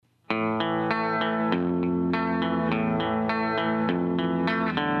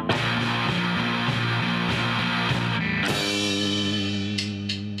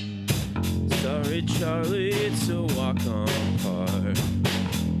Charlie, it's a walk on par.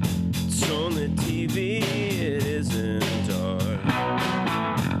 It's only TV, it isn't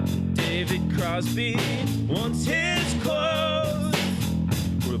art. David Crosby wants his clothes.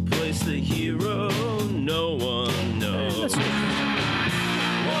 Replace the hero, no one knows. Once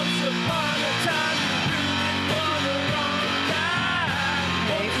upon a time, you rooted for the wrong guy.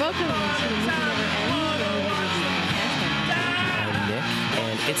 Hey, welcome to the Movie Never Ends, the movie review podcast. I'm Nick,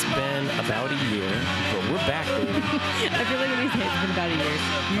 and it's been about a year, but we're back, baby. I feel like when we say it's been about a year,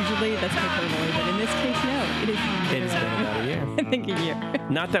 usually that's hyperbole, but in this case, no. It's been about a year. I think a year.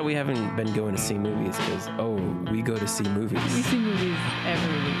 Not that we haven't been going to see movies, because, we go to see movies. We see movies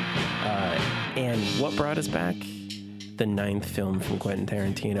every week. And what brought us back? The 9th film from Quentin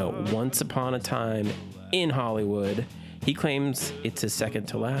Tarantino, Once Upon a Time in Hollywood. He claims it's his second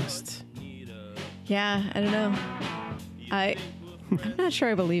to last. Yeah, I don't know. I'm not sure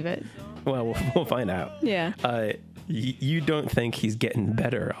I believe it. Well, we'll find out. Yeah. You don't think he's getting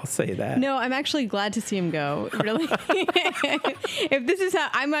better, I'll say that. No, I'm actually glad to see him go. Really. If this is how,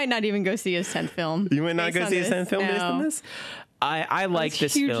 I might not even go see his 10th film. You might not go see his 10th film based on this? I like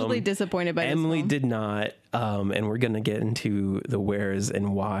this film. Hugely disappointed by Emily this film. did not, and we're going to get into the wheres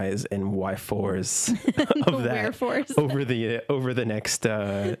and whys and why-fors of that wherefores. over the next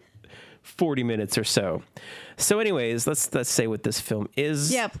 40 minutes or so. So anyways, let's say what this film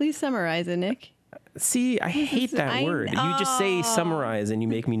is. Yeah, please summarize it, Nick. See, I hate that word. You just say summarize and you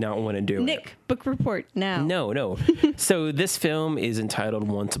make me not want to do it. Nick, book report now. No. So this film is entitled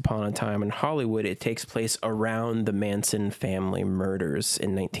Once Upon a Time in Hollywood. It takes place around the Manson family murders in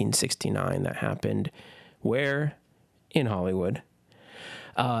 1969 that happened where? In Hollywood.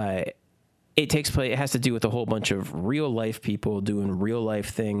 It has to do with a whole bunch of real life people doing real life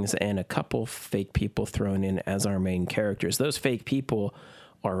things and a couple fake people thrown in as our main characters. Those fake people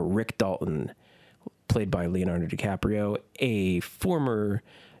are Rick Dalton, played by Leonardo DiCaprio, a former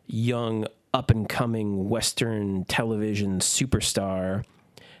young up-and-coming Western television superstar,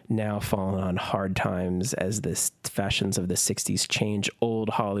 now fallen on hard times as the fashions of the 60s change. Old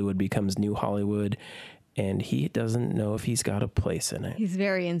Hollywood becomes new Hollywood, and he doesn't know if he's got a place in it. He's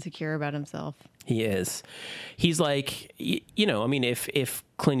very insecure about himself. He is. He's like, if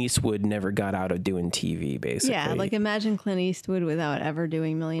Clint Eastwood never got out of doing TV, basically. Yeah, like imagine Clint Eastwood without ever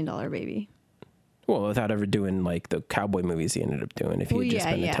doing $1 Million Baby. Well, without ever doing like the cowboy movies he ended up doing, if he had just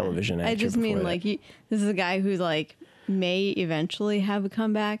been a television actor. I just mean that. like this is a guy who's like may eventually have a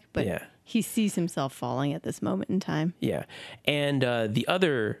comeback, but he sees himself falling at this moment in time. Yeah. And the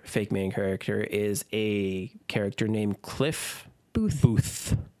other fake main character is a character named Cliff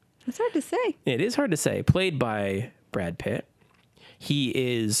Booth. That's hard to say. It is hard to say. Played by Brad Pitt. He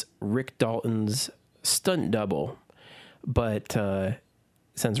is Rick Dalton's stunt double, but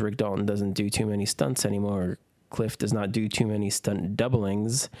since Rick Dalton doesn't do too many stunts anymore, Cliff does not do too many stunt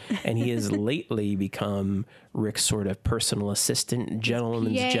doublings, and he has lately become Rick's sort of personal assistant,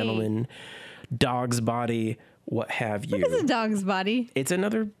 gentleman's gentleman, dog's body, what have you. What is a dog's body? It's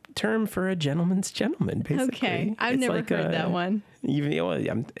another term for a gentleman's gentleman, basically. Okay, I've never heard that one.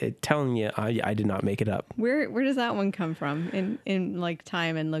 I'm telling you, I did not make it up. Where does that one come from in like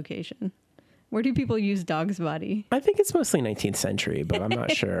time and location? Where do people use dog's body? I think it's mostly 19th century, but I'm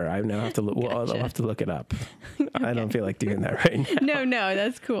not sure. I now have to look. Well, I'll have to look it up. Okay. I don't feel like doing that right now. No,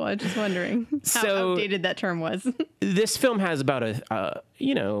 that's cool. I'm just wondering how outdated that term was. This film has about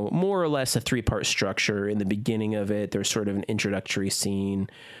more or less a 3-part structure. In the beginning of it, there's sort of an introductory scene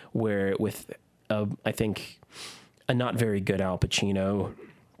where with I think a not very good Al Pacino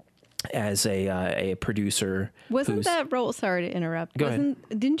as a producer. Wasn't that role, sorry to interrupt. Go ahead.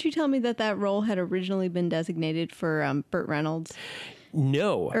 Didn't you tell me that role had originally been designated for Burt Reynolds?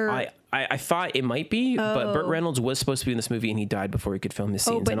 No, I thought it might be, but Burt Reynolds was supposed to be in this movie and he died before he could film his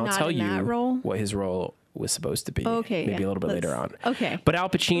scenes. But and I'll not tell in you that role? what his role was supposed to be. Okay, maybe a little bit later on. Okay. But Al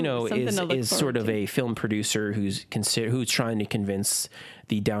Pacino is sort of to. a film producer who's trying to convince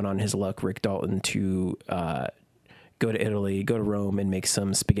the down on his luck Rick Dalton to go to Italy, go to Rome, and make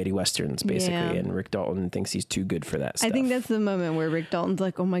some spaghetti westerns, basically. Yeah. And Rick Dalton thinks he's too good for that stuff. I think that's the moment where Rick Dalton's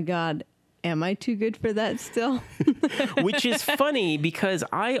like, oh my God, am I too good for that still? Which is funny because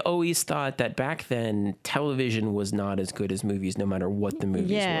I always thought that back then television was not as good as movies, no matter what the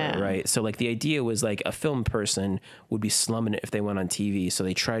movies were, right? So like the idea was like a film person would be slumming it if they went on TV. So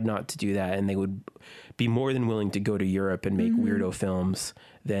they tried not to do that, and they would be more than willing to go to Europe and make weirdo films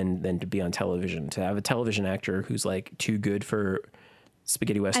than to be on television. To have a television actor who's like too good for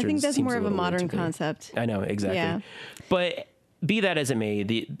spaghetti westerns. I think that's more of a modern concept. I know, exactly. Yeah. But be that as it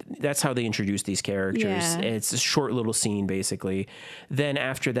may, that's how they introduce these characters. Yeah. It's a short little scene, basically. Then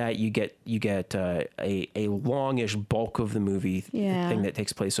after that, you get a longish bulk of the movie thing that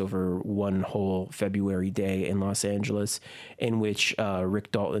takes place over one whole February day in Los Angeles, in which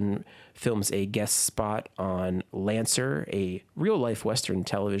Rick Dalton films a guest spot on Lancer, a real life Western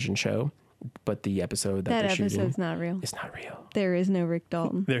television show. But the episode that they're shooting, episode's not real. It's not real. There is no Rick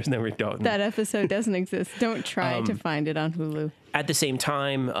Dalton. There's no Rick Dalton. That episode doesn't exist. Don't try to find it on Hulu. At the same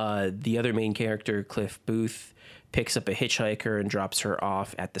time, the other main character, Cliff Booth, picks up a hitchhiker and drops her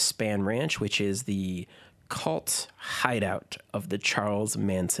off at the Span Ranch, which is the cult hideout of the Charles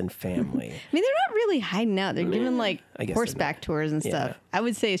Manson family. I mean, they're not really hiding out. They're giving like horseback tours and stuff. I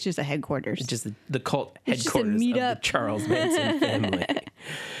would say it's just a headquarters. It's just the cult it's headquarters just a of the Charles Manson family.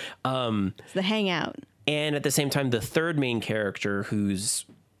 It's the hangout. And at the same time, the third main character, who's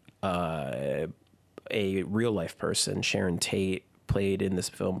a real life person, Sharon Tate, played in this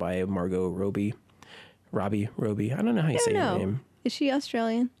film by Margot Robbie. Robbie. I don't know how you say her name. Is she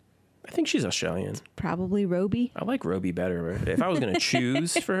Australian? I think she's Australian. Probably Robbie. I like Robbie better. If I was going to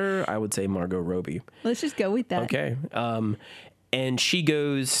choose for her, I would say Margot Robbie. Let's just go with that. Okay. And she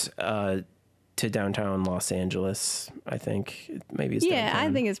goes to downtown Los Angeles, I think. Maybe it's downtown.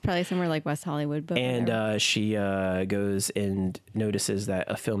 I think it's probably somewhere like West Hollywood. But and she goes and notices that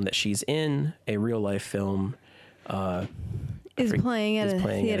a film that she's in, a real life film, is playing at a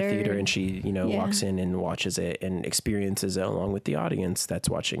theater, and she walks in and watches it and experiences it along with the audience that's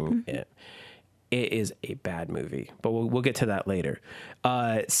watching it. It is a bad movie, but we'll get to that later.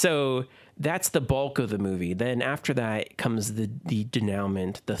 So that's the bulk of the movie. Then after that comes the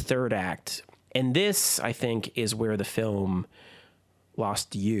denouement, the third act. And this, I think, is where the film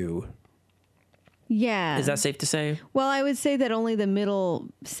lost you. Yeah. Is that safe to say? Well, I would say that only the middle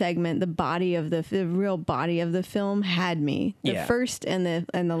segment, the real body of the film had me. The first and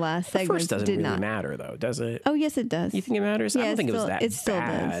the last segment first doesn't really not matter, though, does it? Oh, yes, it does. You think it matters? Yeah, I don't think it was that still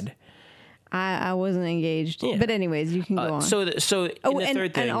bad. Does. I wasn't engaged. Yeah. But anyways, you can go on. So in the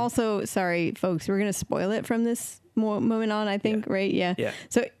third thing. And also, sorry, folks, we're going to spoil it from this moment on, I think, right? Yeah.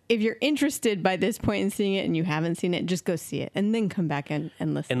 So if you're interested by this point in seeing it and you haven't seen it, just go see it and then come back and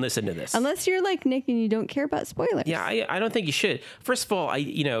listen. And listen to this. Unless you're like Nick and you don't care about spoilers. Yeah, I don't think you should. First of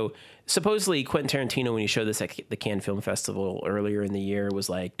all, supposedly Quentin Tarantino, when he showed this at the Cannes Film Festival earlier in the year, was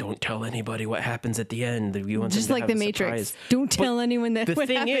like, don't tell anybody what happens at the end. You want just them to like have The a Matrix. surprise. Don't tell anyone that what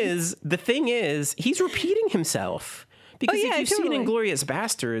happens. The thing is, he's repeating himself. Because if you've seen Inglourious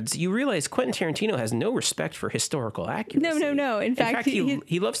Bastards, you realize Quentin Tarantino has no respect for historical accuracy. No. In fact,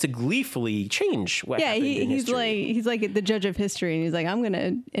 he loves to gleefully change what happened in history. He's like the judge of history, and he's like, I'm going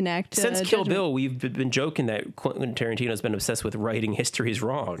to enact. Since Kill Bill, we've been joking that Quentin Tarantino has been obsessed with righting history's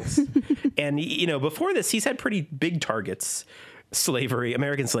wrongs. And before this, he's had pretty big targets. Slavery,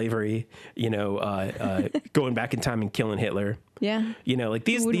 American slavery, going back in time and killing Hitler. Yeah. Like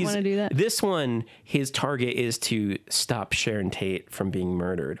these want to do that? This one, his target is to stop Sharon Tate from being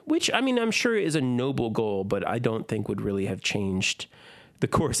murdered, which, I mean, I'm sure is a noble goal, but I don't think would really have changed the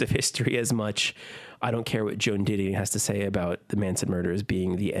course of history as much. I don't care what Joan Didion has to say about the Manson murders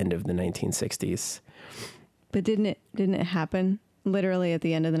being the end of the 1960s. But didn't it happen? Literally at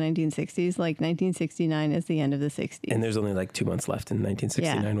the end of the 1960s, like 1969 is the end of the 60s. And there's only like 2 months left in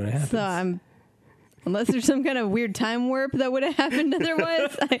 1969 when it happens. So unless there's some kind of weird time warp that would have happened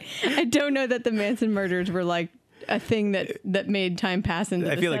otherwise, I don't know that the Manson murders were like a thing that made time pass into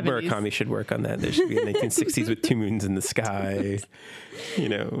the 70s. I feel like Murakami should work on that. There should be a 1960s with 2 moons in the sky,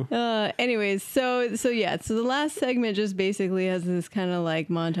 Anyways, so the last segment just basically has this kind of like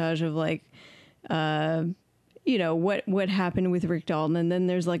montage of like, what happened with Rick Dalton. And then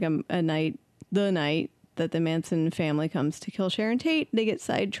there's like the night that the Manson family comes to kill Sharon Tate. They get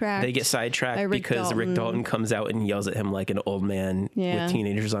sidetracked because Rick Dalton comes out and yells at him like an old man with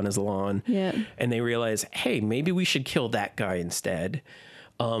teenagers on his lawn. Yeah. And they realize, hey, maybe we should kill that guy instead.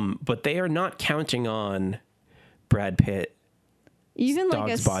 But they are not counting on Brad Pitt. Even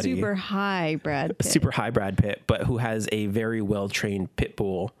like a super high Brad Pitt. But who has a very well-trained pit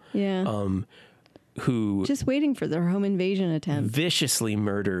bull. Yeah. Who just waiting for their home invasion attempt viciously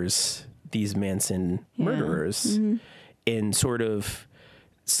murders these Manson murderers in sort of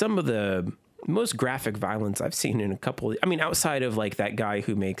some of the most graphic violence I've seen in a couple. I mean, outside of like that guy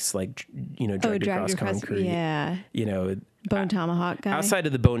who makes like Dragged Across Concrete, Bone Tomahawk guy. Outside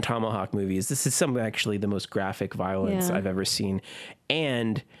of the Bone Tomahawk movies, this is actually the most graphic violence I've ever seen,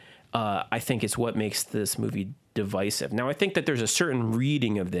 and I think it's what makes this movie divisive. Now, I think that there's a certain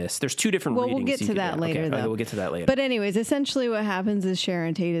reading of this. There's two different readings. We'll get to that later, though. Okay, we'll get to that later. But anyways, essentially what happens is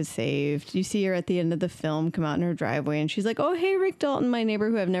Sharon Tate is saved. You see her at the end of the film come out in her driveway, and she's like, oh, hey, Rick Dalton, my neighbor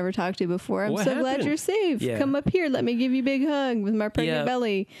who I've never talked to before. I'm so glad you're safe. Yeah. Come up here. Let me give you a big hug with my pregnant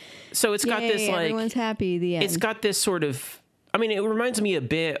belly. So it's got this, like... everyone's happy, the end. It's got this sort of... I mean, it reminds me a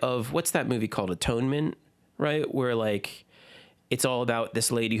bit of... What's that movie called? Atonement, right? Where, like... It's all about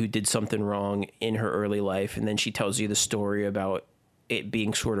this lady who did something wrong in her early life, and then she tells you the story about it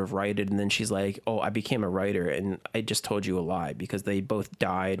being sort of righted, and then she's like, oh, I became a writer, and I just told you a lie, because they both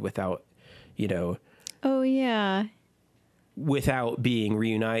died without, Oh, yeah. Without being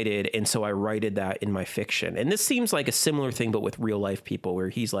reunited, and so I righted that in my fiction. And this seems like a similar thing, but with real-life people, where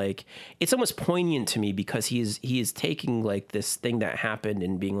he's like... It's almost poignant to me, because he is taking, like, this thing that happened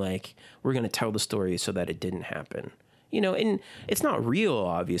and being like, we're going to tell the story so that it didn't happen. And it's not real,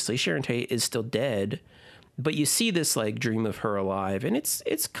 obviously. Sharon Tate is still dead, but you see this like dream of her alive, and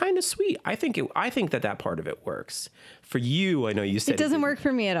it's kind of sweet. I think that part of it works. For you, I know you said it doesn't work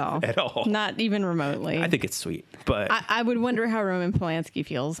for me at all. At all. Not even remotely. I think it's sweet, but I would wonder how Roman Polanski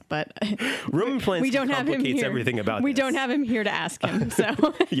feels, but Roman Polanski complicates everything about We don't have him here to ask him, so.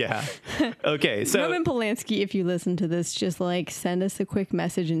 Yeah. Okay, so Roman Polanski, if you listen to this, just like send us a quick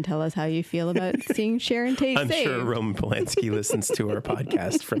message and tell us how you feel about seeing Sharon Tate I'm saved. sure Roman Polanski listens to our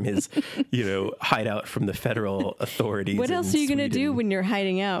podcast from his, hideout from the federal authorities. What else are you going to do when you're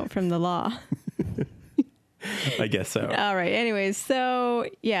hiding out from the law? I guess so. All right. Anyways, so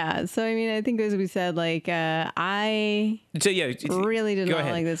yeah. So I mean, I think as we said, like I really did not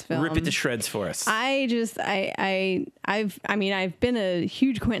like this film. Rip it to shreds for us. I've been a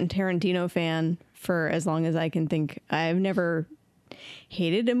huge Quentin Tarantino fan for as long as I can think. I've never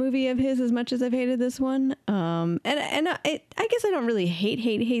hated a movie of his as much as I've hated this one. I guess I don't really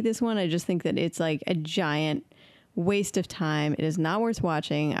hate this one. I just think that it's like a giant waste of time. It is not worth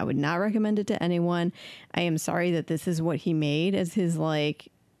watching. I would not recommend it to anyone. I am sorry that this is what he made as his like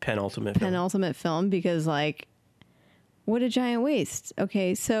penultimate film, because like what a giant waste.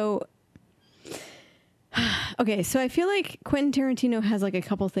 Okay, so I feel like Quentin Tarantino has like a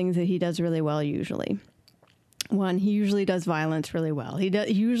couple things that he does really well usually. One, he usually does violence really well. He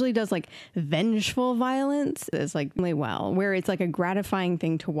usually does like vengeful violence. It's like really well, where it's like a gratifying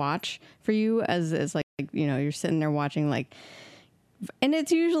thing to watch for you as like, you're sitting there watching like, and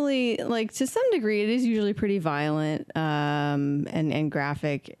it's usually like to some degree, it is usually pretty violent, and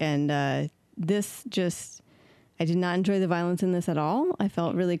graphic. And, this just, I did not enjoy the violence in this at all. I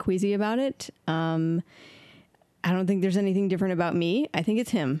felt really queasy about it. I don't think there's anything different about me. I think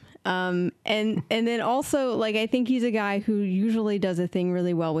it's him. And then also, like, I think he's a guy who usually does a thing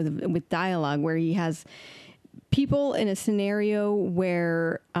really well with dialogue, where he has people in a scenario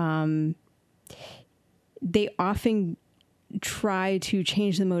where they often try to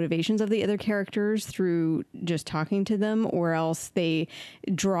change the motivations of the other characters through just talking to them, or else they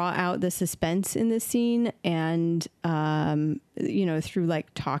draw out the suspense in the scene and, through like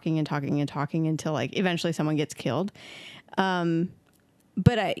talking until like eventually someone gets killed.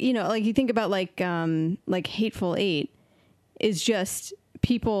 But like you think about like Hateful Eight is just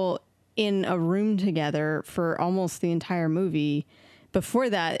people in a room together for almost the entire movie. Before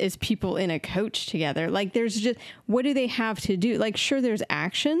that is people in a coach together. Like there's just, what do they have to do? Like, sure, there's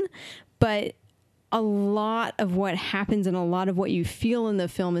action, but a lot of what happens and a lot of what you feel in the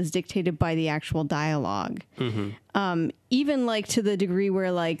film is dictated by the actual dialogue. Mm-hmm. Even like to the degree where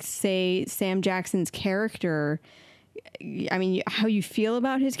like, say Sam Jackson's character, I mean, how you feel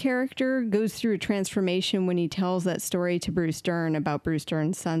about his character goes through a transformation when he tells that story to Bruce Dern about Bruce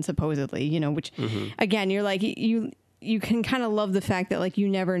Dern's son, supposedly, which again, you're like, you can kind of love the fact that like you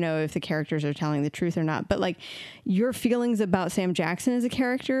never know if the characters are telling the truth or not, but like your feelings about Sam Jackson as a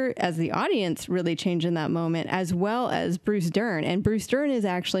character as the audience really change in that moment, as well as Bruce Dern. And Bruce Dern is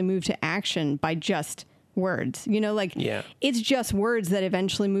actually moved to action by just words, It's just words that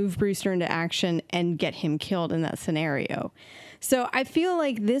eventually move Bruce Dern to action and get him killed in that scenario. So I feel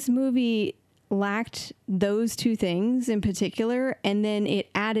like this movie lacked those two things in particular, and then it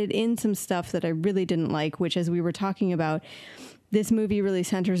added in some stuff that I really didn't like, which, as we were talking about, this movie really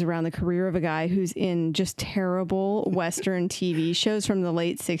centers around the career of a guy who's in just terrible Western TV shows from the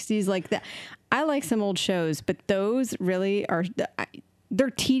late 60s. Like that, I like some old shows, but those really are, they're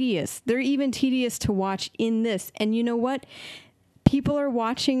tedious. They're even tedious to watch in this. And you know what? People are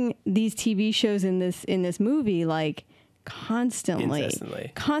watching these TV shows in this movie, like, constantly.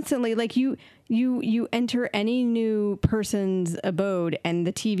 Like you enter any new person's abode and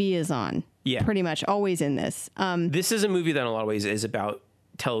the TV is on. Yeah. Pretty much always in this. This is a movie that in a lot of ways is about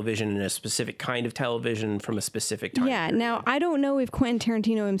television and a specific kind of television from a specific time. Yeah. Period. Now, I don't know if Quentin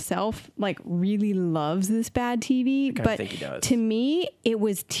Tarantino himself like really loves this bad TV, but think he does. To me, it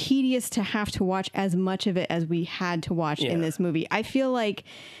was tedious to have to watch as much of it as we had to watch in this movie. I feel like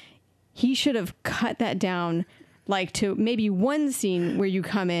he should have cut that down, like to maybe one scene where you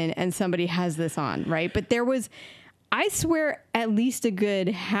come in and somebody has this on, right? But there was, I swear, at least a good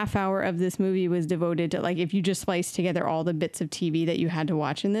half hour of this movie was devoted to, like, if you just splice together all the bits of TV that you had to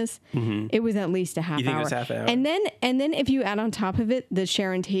watch in this, it was at least a half hour. You think it was half an hour? And then if you add on top of it the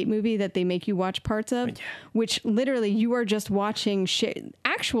Sharon Tate movie that they make you watch parts of, which literally you are just watching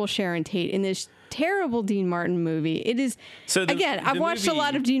actual Sharon Tate in this terrible Dean Martin movie. It is, again, I've watched a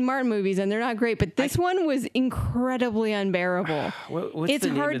lot of Dean Martin movies and they're not great, but this one was incredibly unbearable. It's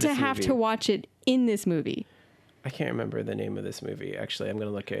hard to have to watch it in this movie. I can't remember the name of this movie. Actually, I'm going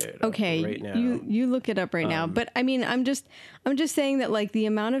to look at it up right now. You look it up right now. But I mean, I'm just saying that, like, the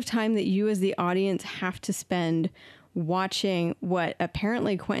amount of time that you as the audience have to spend watching what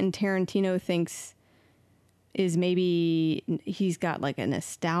apparently Quentin Tarantino thinks is maybe he's got like a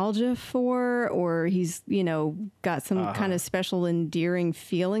nostalgia for, or he's, you know, got some kind of special endearing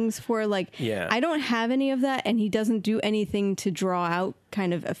feelings for. Like, I don't have any of that, and he doesn't do anything to draw out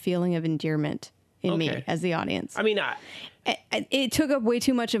kind of a feeling of endearment in me as the audience. I mean, it took up way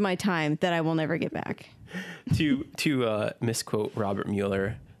too much of my time that I will never get back. To misquote Robert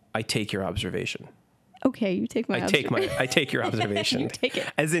Mueller, I take your observation. Okay, you take my observation. I take your observation. You take it.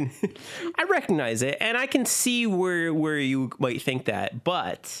 As in, I recognize it, and I can see where you might think that,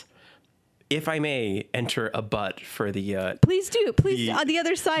 but if I may enter a but for the please do. Please, on the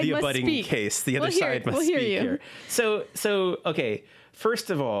other side the must abutting speak. Case. The other side must speak here. So okay.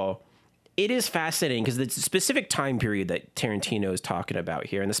 First of all, it is fascinating because the specific time period that Tarantino is talking about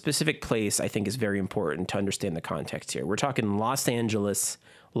here and the specific place, I think, is very important to understand the context here. We're talking Los Angeles,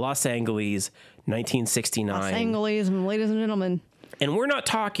 1969. Los Angeles, ladies and gentlemen. And we're not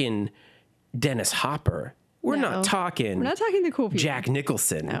talking Dennis Hopper. We're not talking the cool people. Jack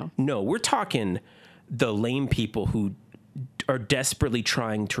Nicholson. No, we're talking the lame people who are desperately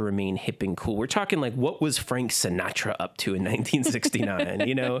trying to remain hip and cool. We're talking like, what was Frank Sinatra up to in 1969?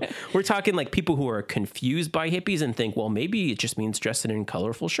 You know, we're talking like people who are confused by hippies and think, well, maybe it just means dressing in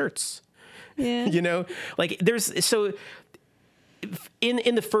colorful shirts. Yeah. You know, like there's, so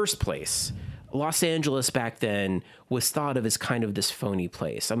in the first place, Los Angeles back then was thought of as kind of this phony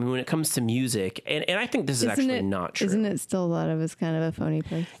place. I mean, when it comes to music, and I think this is actually not true. Isn't it still thought of as kind of a phony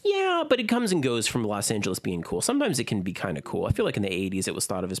place? Yeah, but it comes and goes from Los Angeles being cool. Sometimes it can be kind of cool. I feel like in the 80s it was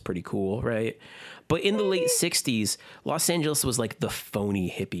thought of as pretty cool, right? But in the late 60s, Los Angeles was like the phony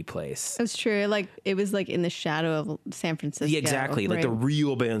hippie place. That's true. Like, it was like in the shadow of San Francisco. Yeah, exactly. Right? Like the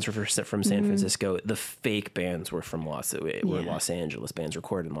real bands were from San Francisco. The fake bands were from Los Angeles. Bands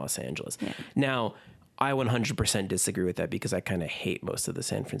recorded in Los Angeles. Yeah. Now, I 100% disagree with that because I kind of hate most of the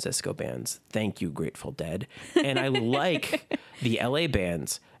San Francisco bands. Thank you, Grateful Dead. And I like the LA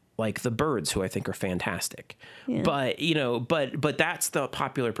bands, like the Byrds, who I think are fantastic. Yeah. But, you know, but that's the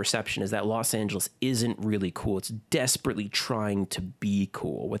popular perception, is that Los Angeles isn't really cool. It's desperately trying to be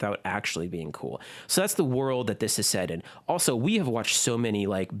cool without actually being cool. So that's the world that this is set in. Also, we have watched so many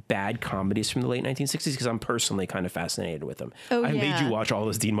like bad comedies from the late 1960s because I'm personally kind of fascinated with them. I made you watch all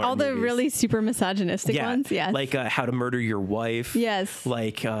those Dean Martin movies. All the really super misogynistic ones. Yes. Like How to Murder Your Wife. Yes.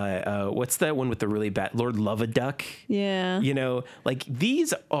 Like what's that one with the really bad Lord Love-a-Duck? Yeah. You know, like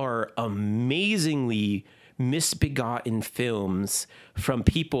these are amazingly misbegotten films from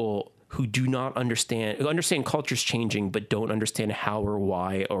people who do not understand culture's changing, but don't understand how or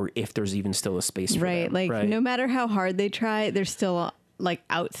why, or if there's even still a space for them. Like, no matter how hard they try, they're still like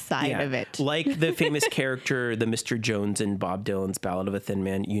outside of it. Like the famous character, the Mr. Jones in Bob Dylan's Ballad of a Thin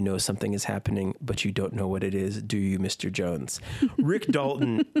Man. You know something is happening, but you don't know what it is. Do you, Mr. Jones? Rick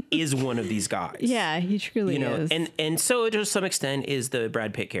Dalton is one of these guys. Yeah, he truly is. And so to some extent is the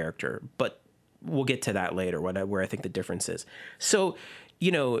Brad Pitt character, but we'll get to that later, where I think the difference is. So,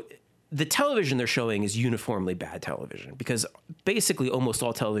 you know, the television they're showing is uniformly bad television because basically almost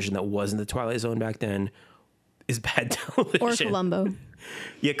all television that was in the Twilight Zone back then is bad television. Or Columbo.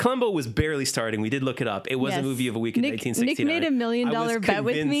 Yeah, Columbo was barely starting. We did look it up. It was a movie of a week in 1969. Nick made $1 million bet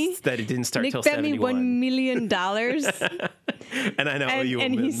with me. That it didn't start till 71. Nick bet me $1 million. And I know you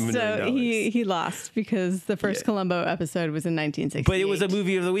 $1 million. He lost because the first Columbo episode was in 1968. But it was a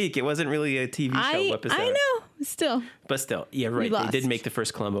movie of the week. It wasn't really a TV show episode. I know. Still. But still. Yeah, right. They did make the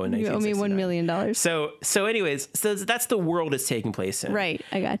first Columbo in 1969. You owe me $1 million. So anyways, that's the world it's taking place in. Right.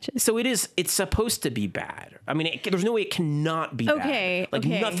 I gotcha. So it's supposed to be bad. I mean, there's no way it cannot be bad. Like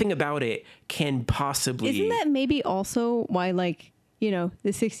nothing about it can possibly. Isn't that maybe also why like the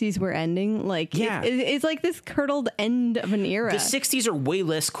 60s were ending. Like, it's like this curdled end of an era. The 60s are way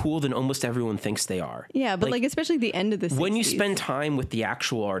less cool than almost everyone thinks they are. Yeah, but like especially the end of the 60s. When you spend time with the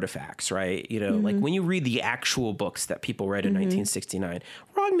actual artifacts, right? Like when you read the actual books that people read in 1969,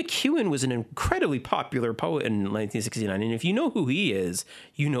 Ron McEwen was an incredibly popular poet in 1969. And if you know who he is,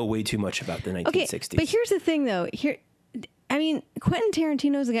 you know way too much about the 1960s. Okay, but here's the thing, though. Quentin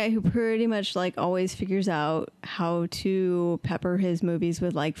Tarantino is a guy who pretty much like always figures out how to pepper his movies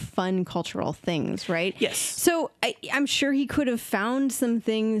with like fun cultural things, right? Yes. So I'm sure he could have found some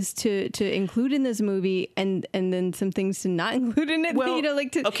things to include in this movie and then some things to not include in it. Well,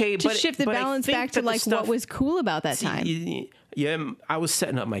 to shift the balance back to like what was cool about that time. Yeah, I was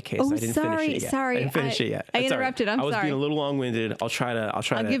setting up my case. Oh, I didn't finish it yet. Sorry, I didn't finish it yet. I interrupted. I was sorry. being a little long-winded. I'll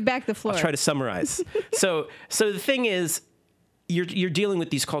give back the floor. I'll try to summarize. So the thing is, you're dealing with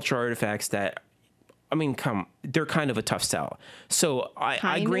these cultural artifacts that, they're kind of a tough sell. So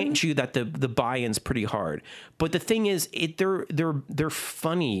I grant you that the buy-in's pretty hard. But the thing is, they're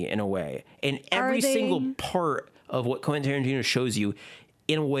funny in a way, and every single part of what Quentin Tarantino shows you,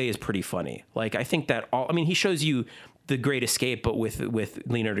 in a way, is pretty funny. Like I think that he shows you The Great Escape, but with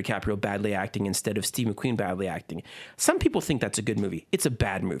Leonardo DiCaprio badly acting instead of Steve McQueen badly acting. Some people think that's a good movie. It's a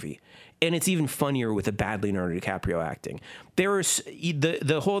bad movie. And it's even funnier with a bad Leonardo DiCaprio acting. There's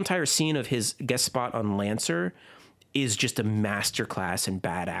the whole entire scene of his guest spot on Lancer is just a masterclass in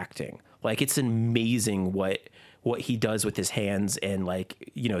bad acting. Like, it's amazing what he does with his hands and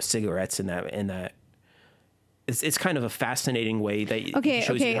cigarettes in that. It's kind of a fascinating way that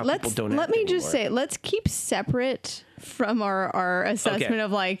shows you how people don't act let me anymore. just say, let's keep separate from our assessment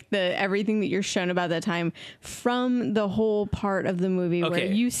of like everything that you're shown about that time from the whole part of the movie where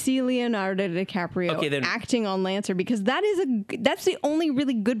you see Leonardo DiCaprio acting on Lancer, because that's the only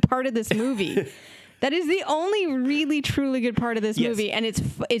really good part of this movie. That is the only really truly good part of this movie, and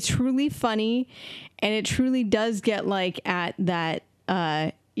it's truly funny, and it truly does get like at that.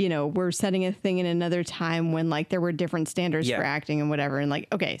 We're setting a thing in another time when like there were different standards for acting and whatever. And like,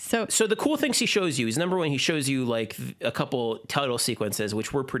 so the cool things he shows you is, number one, he shows you like a couple title sequences,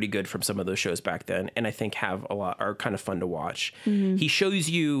 which were pretty good from some of those shows back then. And I think are kind of fun to watch. Mm-hmm. He shows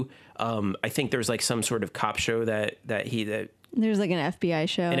you, I think there's like some sort of cop show that there's like an FBI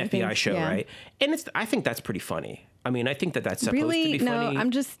show, right? And I think that's pretty funny. I think that's supposed to be funny.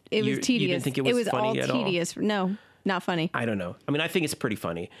 No, it was tedious. You didn't think it was funny at all? Tedious. No. Not funny. I don't know. I think it's pretty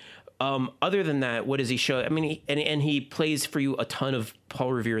funny. Other than that, what does he show? He plays for you a ton of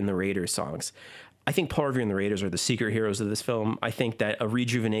Paul Revere and the Raiders songs. I think Paul Revere and the Raiders are the secret heroes of this film. I think that a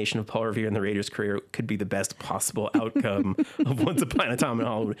rejuvenation of Paul Revere and the Raiders' career could be the best possible outcome of Once Upon a Time in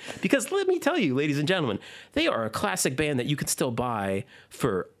Hollywood. Because let me tell you, ladies and gentlemen, they are a classic band that you could still buy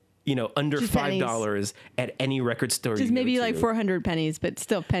for under just $5 at any record store. Just maybe like 400 pennies, but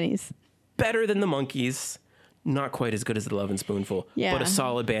still pennies. Better than the Monkees. Not quite as good as the Lovin' Spoonful, but a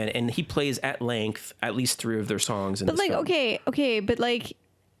solid band. And he plays at length at least 3 of their songs in this film. But like,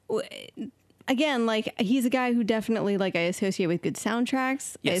 again, like he's a guy who definitely like I associate with good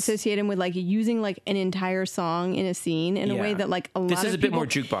soundtracks. Yes. I associate him with like using like an entire song in a scene in a way that like a lot of people... This is a bit more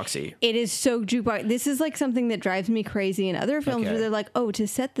jukeboxy. It is so jukebox. This is like something that drives me crazy in other films where they're like, to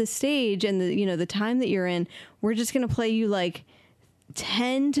set the stage and the time that you're in, we're just going to play you like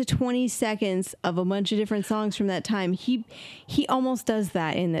 10 to 20 seconds of a bunch of different songs from that time. He almost does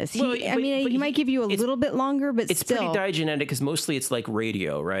that in this. He might give you a little bit longer, but it's still. Pretty diegenetic because mostly it's like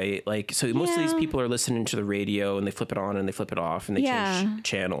radio, right? Like, so most of these people are listening to the radio and they flip it on and they flip it off and they change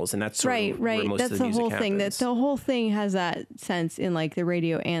channels, and that's sort of where most that's of the music happens. Thing. That the whole thing has that sense in like the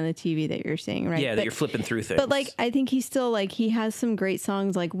radio and the TV that you're seeing, right? Yeah, that you're flipping through things. But like, I think he's still like, he has some great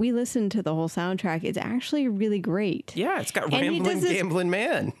songs. Like, we listened to the whole soundtrack. It's actually really great. Yeah, it's got Ramblin' Gamblin'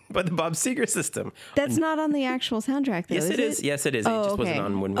 Man by the Bob Seger System. That's not on the actual soundtrack, though. Yes, it is. Yes, it is. It just wasn't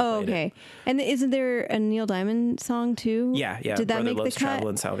on when we played it. And isn't there a Neil Diamond song too? Yeah. Did that make the cut? Travel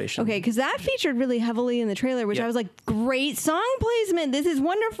and Salvation. Okay, because that featured really heavily in the trailer, which I was like, great song placement. This is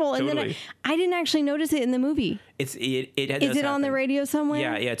wonderful. And then I didn't actually notice it in the movie. Is it on the radio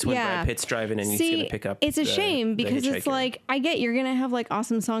somewhere? Yeah. It's when Brad Pitt's driving and he's going to pick up. It's a shame because it's like, I get you're going to have like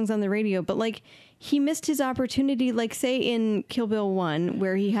awesome songs on the radio, but like, he missed his opportunity, like say in Kill Bill 1,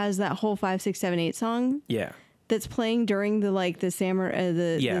 where he has that whole 5, 6, 7, 8 song. Yeah. That's playing during the samurai,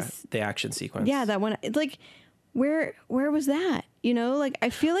 the action sequence. Yeah, that one. It's like, where was that? Like I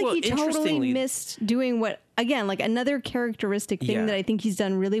feel like he totally missed doing what, again, like another characteristic thing that I think he's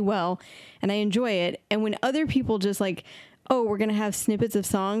done really well, and I enjoy it. And when other people just like, oh, we're going to have snippets of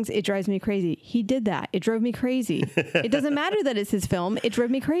songs. It drives me crazy. He did that. It drove me crazy. It doesn't matter that it's his film. It drove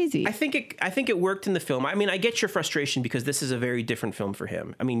me crazy. I think it worked in the film. I mean, I get your frustration because this is a very different film for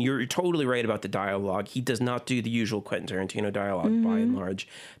him. I mean, you're totally right about the dialogue. He does not do the usual Quentin Tarantino dialogue by and large.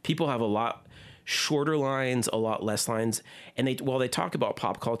 People have a lot shorter lines, a lot less lines. And while they talk about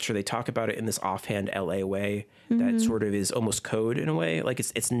pop culture, they talk about it in this offhand LA way that sort of is almost code in a way. Like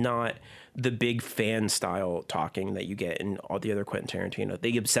it's not the big fan style talking that you get in all the other Quentin Tarantino,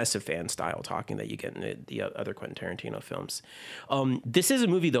 the obsessive fan style talking that you get in the other Quentin Tarantino films. This is a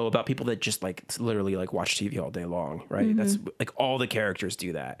movie though about people that just like literally like watch TV all day long, right? That's like all the characters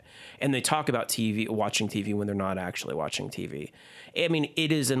do that. And they talk about watching TV when they're not actually watching TV. I mean,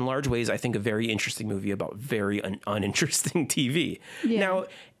 it is in large ways, I think, a very interesting movie about very uninteresting TV. Yeah. Now,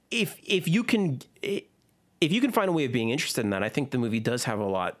 if you can find a way of being interested in that, I think the movie does have a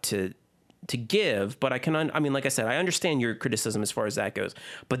lot to give. But I mean, like I said, I understand your criticism as far as that goes.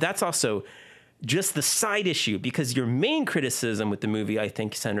 But that's also just the side issue, because your main criticism with the movie, I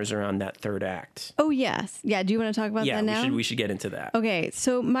think, centers around that third act. Oh, yes. Yeah. Do you want to talk about that now? We should get into that. Okay.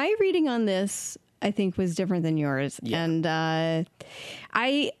 So my reading on this, I think, was different than yours. Yeah. And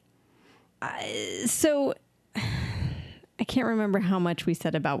so I can't remember how much we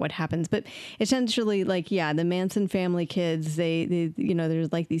said about what happens, but essentially, like, yeah, the Manson family kids, they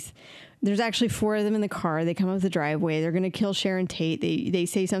there's like there's actually 4 of them in the car. They come up the driveway. They're going to kill Sharon Tate. They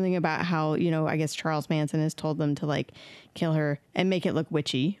say something about how, I guess Charles Manson has told them to like kill her and make it look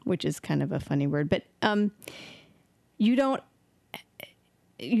witchy, which is kind of a funny word, but you don't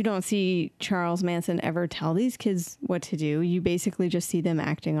see Charles Manson ever tell these kids what to do. You basically just see them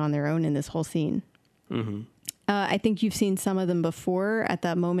acting on their own in this whole scene. Mm-hmm. I think you've seen some of them before at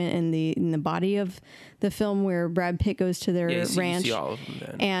that moment in the body of the film where Brad Pitt goes to their ranch. You see all of them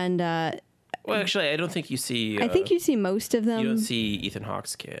then. And well, actually, I don't think you see. I think you see most of them. You don't see Ethan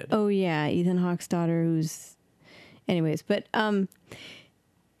Hawke's kid. Oh yeah, Ethan Hawke's daughter. Anyways, but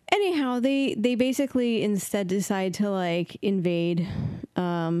anyhow, they basically instead decide to like invade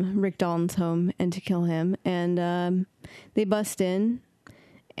Rick Dalton's home and to kill him, and they bust in.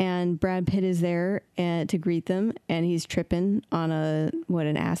 And Brad Pitt is there to greet them, and he's tripping on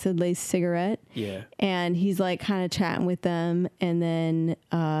an acid-laced cigarette. Yeah. And he's like kind of chatting with them, and then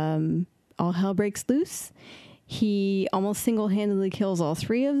all hell breaks loose. He almost single-handedly kills all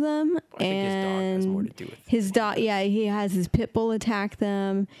 3 of them. I think his dog has more to do with it. His dog, yeah, he has his pit bull attack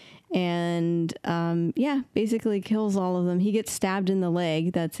them, and basically kills all of them. He gets stabbed in the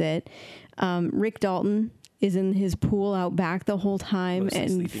leg. That's it. Rick Dalton is in his pool out back the whole time, and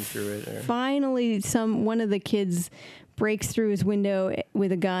sleeping through it, finally one of the kids breaks through his window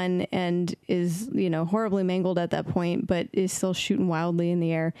with a gun and is horribly mangled at that point, but is still shooting wildly in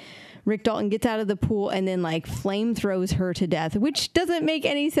the air. Rick Dalton gets out of the pool and then like flame throws her to death, which doesn't make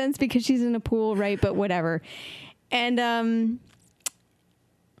any sense because she's in a pool, right? But whatever. And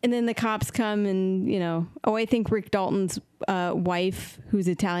then the cops come and, I think Rick Dalton's wife, who's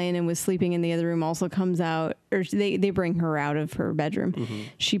Italian and was sleeping in the other room, also comes out, or they bring her out of her bedroom. Mm-hmm.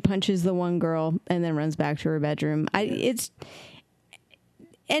 She punches the one girl and then runs back to her bedroom.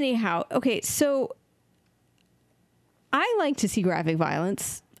 Anyhow, okay, so I like to see graphic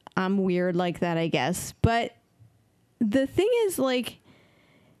violence. I'm weird like that, I guess. But the thing is, like,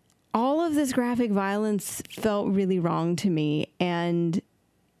 all of this graphic violence felt really wrong to me, and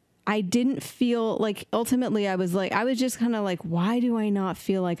I didn't feel like, ultimately I was just kind of like, why do I not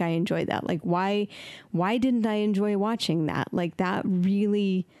feel like I enjoyed that? Like, why didn't I enjoy watching that? Like, that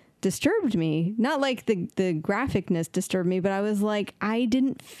really disturbed me. Not like the graphicness disturbed me, but I was like, I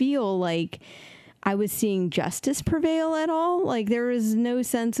didn't feel like I was seeing justice prevail at all. Like, there was no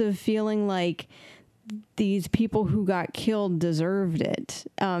sense of feeling like these people who got killed deserved it.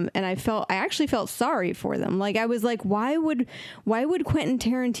 And I actually felt sorry for them. Like, I was like, why would Quentin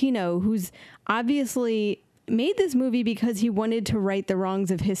Tarantino, who's obviously made this movie because he wanted to right the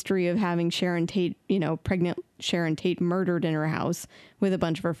wrongs of history of having Sharon Tate, pregnant Sharon Tate murdered in her house with a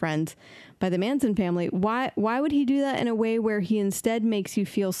bunch of her friends by the Manson family. Why would he do that in a way where he instead makes you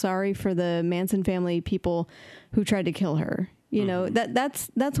feel sorry for the Manson family people who tried to kill her?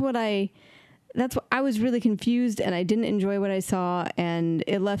 That's what I was really confused, and I didn't enjoy what I saw, and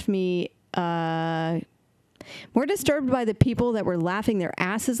it left me more disturbed by the people that were laughing their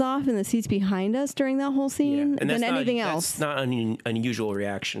asses off in the seats behind us during that whole scene than anything else. That's not an unusual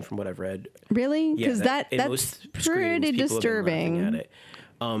reaction from what I've read. Really? Because that's pretty disturbing.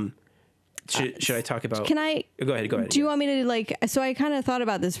 Should I talk about... Can I... Go ahead. Do you want me to, so I kind of thought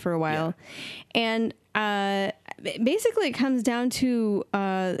about this for a while, and basically it comes down to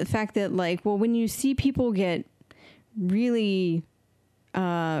the fact that, when you see people get really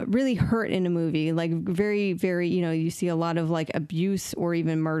really hurt in a movie, like very, very, you see a lot of like abuse or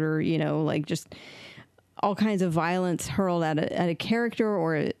even murder, like just all kinds of violence hurled at a character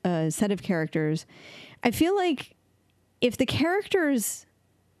or a set of characters. I feel like if the characters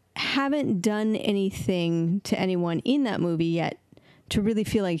haven't done anything to anyone in that movie yet to really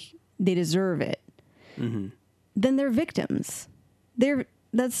feel like they deserve it, then they're victims.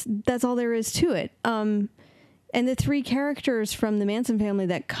 That's all there is to it. And the three characters from the Manson family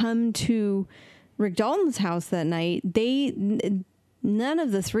that come to Rick Dalton's house that night, none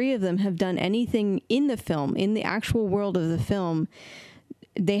of the three of them have done anything in the film, in the actual world of the film.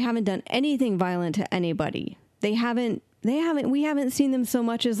 They haven't done anything violent to anybody. We haven't seen them so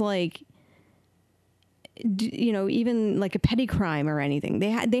much as like, even like a petty crime or anything.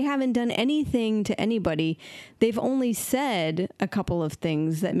 They haven't done anything to anybody. They've only said a couple of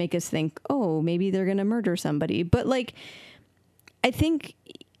things that make us think, oh, maybe they're going to murder somebody. But like, I think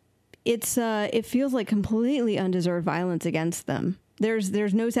it feels like completely undeserved violence against them. There's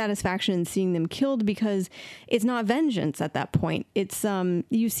no satisfaction in seeing them killed because it's not vengeance at that point. It's,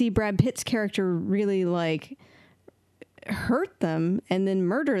 you see Brad Pitt's character really like hurt them and then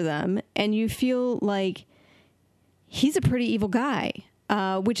murder them, and you feel like he's a pretty evil guy,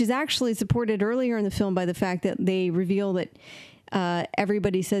 which is actually supported earlier in the film by the fact that they reveal that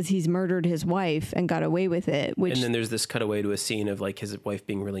everybody says he's murdered his wife and got away with it. And then there's this cutaway to a scene of like his wife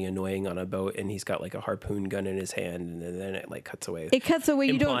being really annoying on a boat, and he's got like a harpoon gun in his hand, and then it like cuts away. It cuts away,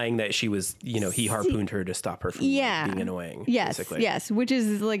 implying that she was, he harpooned her to stop her from being annoying. Yes, basically. Yes, which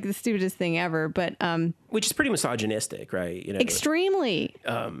is like the stupidest thing ever, but which is pretty misogynistic, right? Extremely.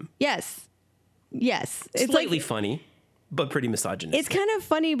 Yes. It's slightly like, funny, but pretty misogynistic. It's kind of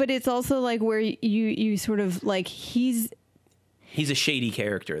funny, but it's also like where you sort of like he's a shady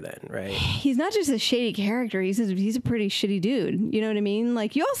character then, right? He's not just a shady character. He's a pretty shitty dude. You know what I mean?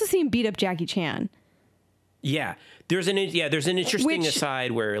 Like you also see him beat up Jackie Chan. Yeah. There's an interesting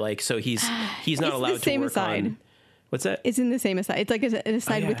aside where like, so he's not allowed to work on. What's that? It's in the same aside. It's like an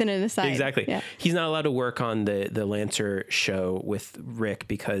aside within an aside. Exactly. Yeah. He's not allowed to work on the Lancer show with Rick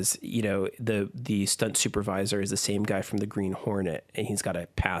because, the stunt supervisor is the same guy from the Green Hornet, and he's got a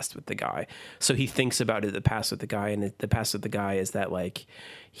past with the guy. So he thinks about it, the past with the guy, and the past with the guy is that like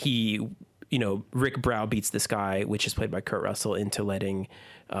Rick browbeats this guy, which is played by Kurt Russell, into letting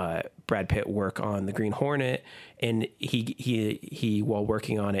Brad Pitt work on the Green Hornet, and he while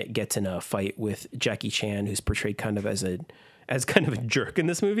working on it gets in a fight with Jackie Chan, who's portrayed kind of as kind of a jerk in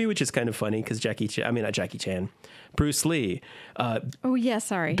this movie, which is kind of funny because Bruce Lee.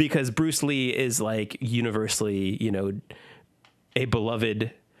 Because Bruce Lee is like universally, a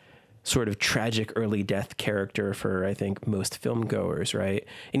beloved sort of tragic early death character for, I think, most film goers, right?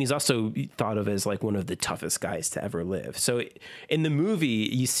 And he's also thought of as like one of the toughest guys to ever live. So in the movie,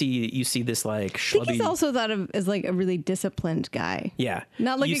 you see this like schlubby... I think he's also thought of as like a really disciplined guy. Yeah.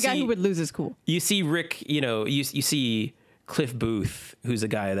 Not like a guy who would lose his cool. You see Rick, you see Cliff Booth, who's a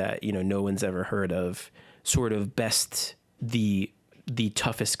guy that, no one's ever heard of, sort of best the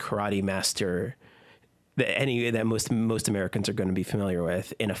toughest karate master that most Americans are going to be familiar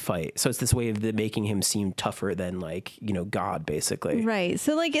with in a fight. So it's this way of making him seem tougher than like, God, basically. Right.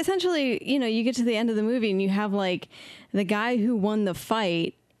 So like essentially, you get to the end of the movie and you have like the guy who won the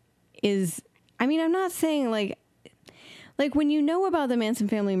fight is, I'm not saying like when you know about the Manson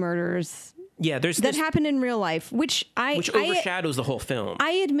family murders, yeah, that happened in real life, which overshadows the whole film.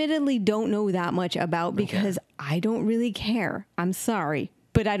 I admittedly don't know that much about because I don't really care. I'm sorry.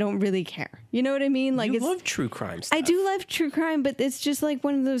 But I don't really care. You know what I mean? Like, you love true crime stuff. I do love true crime, but it's just like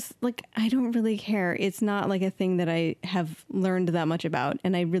one of those, like, I don't really care. It's not like a thing that I have learned that much about,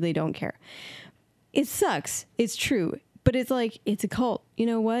 and I really don't care. It sucks. It's true. But it's like, it's a cult. You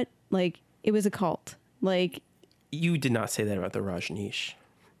know what? Like, it was a cult. Like... You did not say that about the Rajneesh.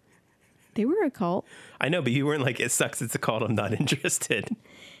 They were a cult. I know, but you weren't like, it sucks, it's a cult, I'm not interested.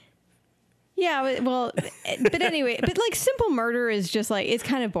 Yeah, well, but anyway, but like simple murder is just like, it's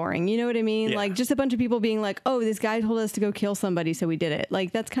kind of boring. You know what I mean? Yeah. Like just a bunch of people being like, oh, this guy told us to go kill somebody, so we did it.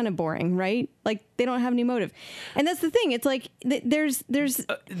 Like that's kind of boring, right? Like they don't have any motive. And that's the thing. It's like there's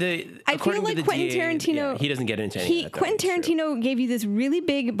I feel like Quentin Tarantino, he doesn't get into any of that. Quentin Tarantino gave you this really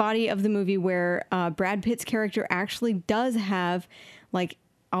big body of the movie where Brad Pitt's character actually does have like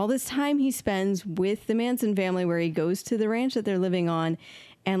all this time he spends with the Manson family where he goes to the ranch that they're living on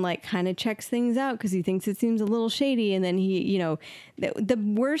and like kind of checks things out because he thinks it seems a little shady. And then he, you know, the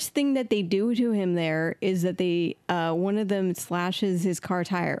worst thing that they do to him there is that they, one of them slashes his car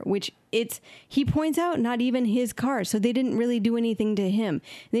tire, which he points out not even his car. So they didn't really do anything to him.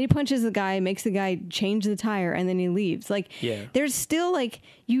 And then he punches the guy, makes the guy change the tire, and then he leaves. Like, there's still like,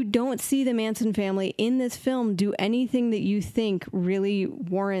 you don't see the Manson family in this film do anything that you think really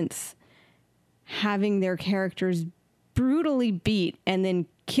warrants having their characters brutally beat and then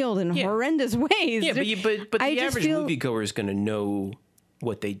killed in horrendous ways. Yeah, but the average moviegoer is going to know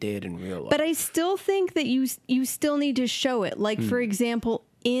what they did in real life. But I still think that you still need to show it. Like, for example,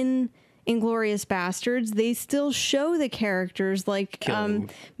 in Inglourious Bastards, they still show the characters like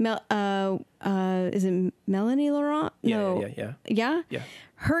is it Melanie Laurent? Yeah.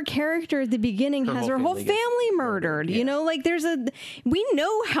 Her character at the beginning has her whole family murdered. Yeah. You know, like we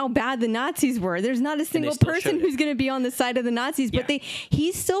know how bad the Nazis were. There's not a single person who's going to be on the side of the Nazis, but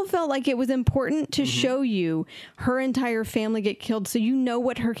he still felt like it was important to show you her entire family get killed, so you know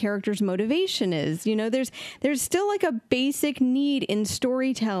what her character's motivation is. You know, there's still like a basic need in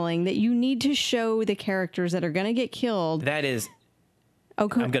storytelling that you need to show the characters that are going to get killed. That is, I'm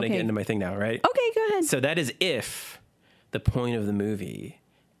going to get into my thing now, right? Okay, go ahead. So that is if the point of the movie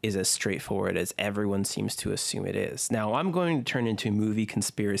is as straightforward as everyone seems to assume it is. Now, I'm going to turn into a movie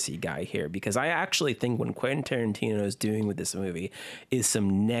conspiracy guy here because I actually think what Quentin Tarantino is doing with this movie is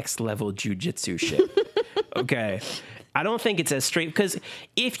some next level jujitsu shit. Okay. I don't think it's as straight, because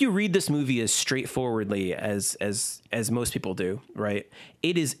if you read this movie as straightforwardly as most people do, right,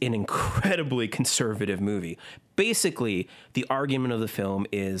 it is an incredibly conservative movie. Basically, the argument of the film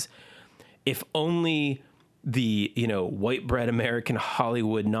is if only the, you know, white bread American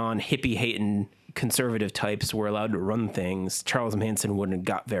Hollywood non-hippie hating conservative types were allowed to run things, Charles Manson wouldn't have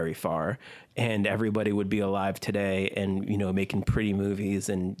got very far, and everybody would be alive today and, you know, making pretty movies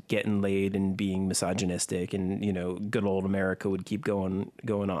and getting laid and being misogynistic, and, you know, good old America would keep going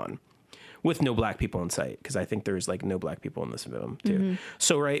on with no black people in sight, because I think there's like no black people in this film too.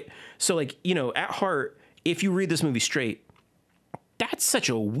 So like, you know, at heart, if you read this movie straight, that's such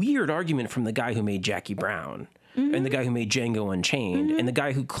a weird argument from the guy who made Jackie Brown and the guy who made Django Unchained and the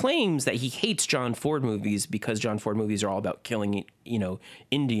guy who claims that he hates John Ford movies because John Ford movies are all about killing, you know,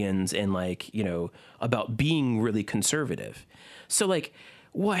 Indians and, like, you know, about being really conservative. So, like,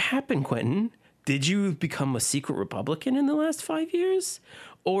 what happened, Quentin? Did you become a secret Republican in the last 5 years?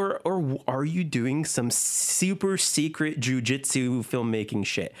 Or are you doing some super secret jujitsu filmmaking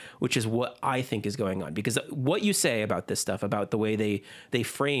shit, which is what I think is going on? Because what you say about this stuff, about the way they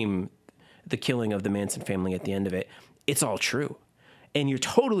frame the killing of the Manson family at the end of it, it's all true. And you're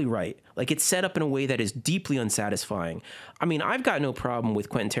totally right. Like, it's set up in a way that is deeply unsatisfying. I mean, I've got no problem with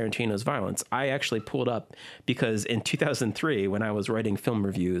Quentin Tarantino's violence. I actually pulled up because in 2003, when I was writing film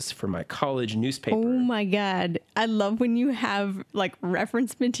reviews for my college newspaper. Oh my God. I love when you have like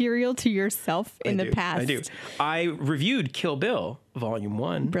reference material to yourself in the past. I do. I reviewed Kill Bill, Volume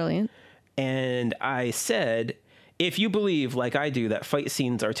 1. Brilliant. And I said, if you believe, like I do, that fight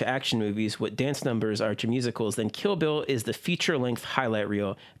scenes are to action movies what dance numbers are to musicals, then Kill Bill is the feature-length highlight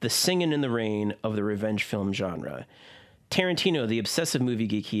reel, the singing in the rain of the revenge film genre. Tarantino, the obsessive movie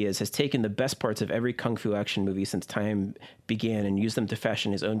geek he is, has taken the best parts of every kung fu action movie since time began and used them to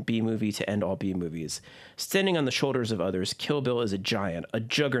fashion his own B-movie to end all B-movies. Standing on the shoulders of others, Kill Bill is a giant, a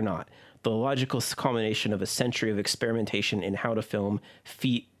juggernaut, the logical culmination of a century of experimentation in how to film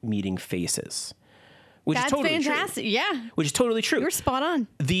feet meeting faces. Which That's is totally fantastic. True. Yeah. Which is totally true. You're spot on.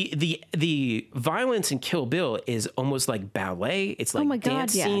 The violence in Kill Bill is almost like ballet. It's like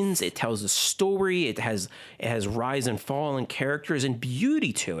dance scenes. It tells a story. It has rise and fall and characters and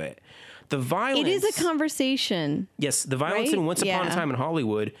beauty to it. The violence. It is a conversation. Yes, the violence in Once Upon a Time in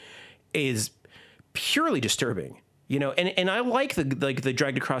Hollywood is purely disturbing. You know, and I like the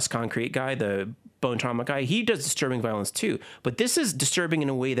dragged across concrete guy, the bone trauma guy. He does disturbing violence too, but this is disturbing in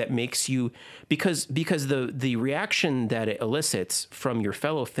a way that makes you, because the reaction that it elicits from your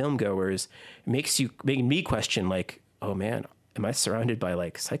fellow filmgoers make me question, like, oh man, am I surrounded by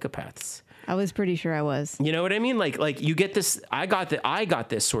like psychopaths? I was pretty sure I was. You know what I mean? Like you get this. I got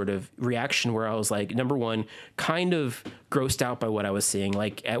this sort of reaction where I was like, number one, kind of grossed out by what I was seeing.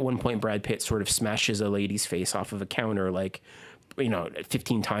 Like at one point, Brad Pitt sort of smashes a lady's face off of a counter, like, you know,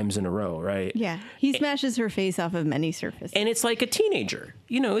 15 times in a row, right? Yeah. He smashes her face off of many surfaces. And it's like a teenager.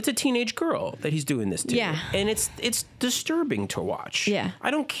 You know, it's a teenage girl that he's doing this to. Yeah. And it's disturbing to watch. Yeah.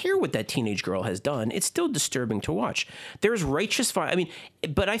 I don't care what that teenage girl has done. It's still disturbing to watch. There's righteous violence. I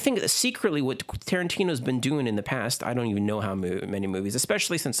mean, but I think that secretly what Tarantino's been doing in the past, I don't even know how many movies,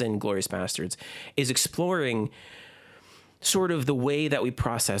 especially since Inglourious Bastards, is exploring sort of the way that we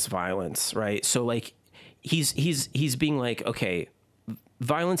process violence, right? So like he's being like, okay,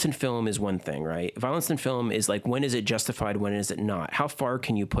 violence in film is one thing, right? Violence in film is like, when is it justified? When is it not? How far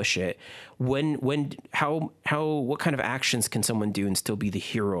can you push it? What kind of actions can someone do and still be the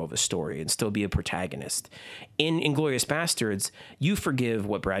hero of a story and still be a protagonist? In Inglourious Bastards, you forgive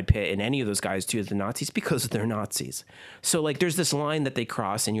what Brad Pitt and any of those guys do to the Nazis because they're Nazis. So like, there's this line that they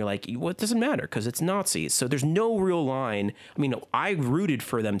cross and you're like, well, it doesn't matter because it's Nazis. So there's no real line. I mean, I rooted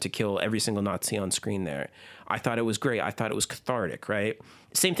for them to kill every single Nazi on screen there. I thought it was great. I thought it was cathartic, right?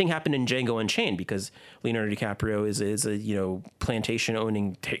 Same thing happened in Django Unchained because Leonardo DiCaprio is a plantation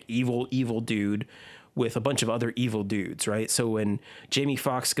owning evil dude with a bunch of other evil dudes, right? So when Jamie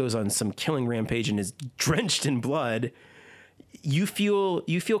Foxx goes on some killing rampage and is drenched in blood, you feel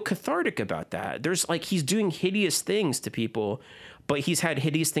cathartic about that. There's like, he's doing hideous things to people, but he's had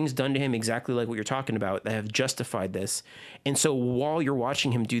hideous things done to him exactly like what you're talking about that have justified this. And so while you're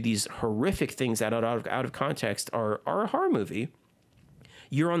watching him do these horrific things out of context are a horror movie,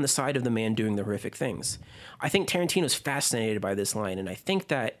 you're on the side of the man doing the horrific things. I think Tarantino's fascinated by this line, and I think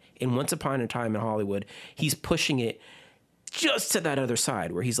that in Once Upon a Time in Hollywood, he's pushing it just to that other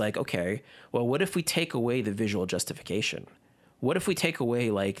side where he's like, okay, well, what if we take away the visual justification? What if we take away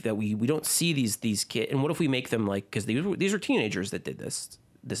like that we don't see these kids, and what if we make them like, because these are teenagers that did this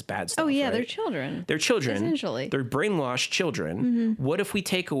bad stuff. Oh yeah, right? They're children. They're children. Essentially. They're brainwashed children. What if we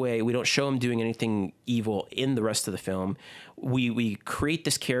take away, we don't show them doing anything evil in the rest of the film. We create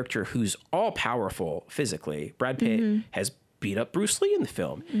this character who's all powerful physically. Brad Pitt has beat up Bruce Lee in the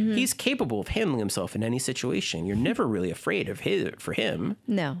film. He's capable of handling himself in any situation. You're never really afraid of for him.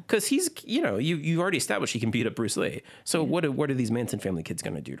 No. Because he's, you already established he can beat up Bruce Lee. So what are these Manson family kids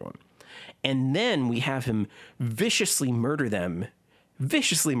going to do to him? And then we have him viciously murder them.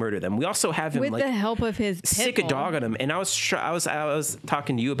 We also have him with the help of his sick a dog on him. And I was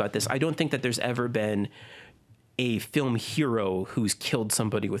talking to you about this. I don't think that there's ever been a film hero who's killed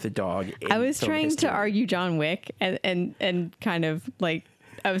somebody with a dog. I was trying to argue John Wick and kind of like,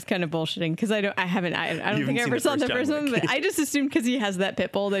 I was kind of bullshitting because I don't think I ever saw the first one, but I just assumed because he has that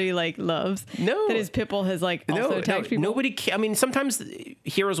pit bull that he like loves. No, that his pit bull has like also attacked people. Nobody. I mean, sometimes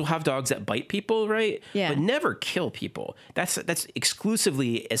heroes will have dogs that bite people, right? Yeah, but never kill people. That's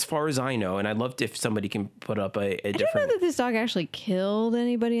exclusively, as far as I know. And I'd love to, if somebody can put up a different. I don't know that this dog actually killed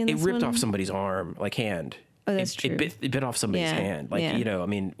anybody in this one. It ripped off somebody's arm, like hand. Oh, that's true. It bit off somebody's hand, like I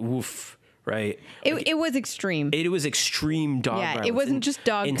mean, woof. Right. It was extreme. It was extreme dog violence. It wasn't just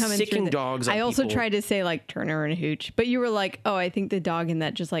dog coming sicking dogs. I also tried to say like Turner and Hooch, but you were like, oh, I think the dog in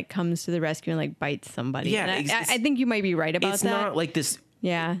that just like comes to the rescue and like bites somebody. Yeah, I think you might be right about that. It's not like this.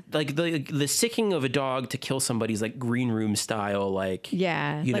 Yeah, like the sicking of a dog to kill somebody's like Green Room style, like we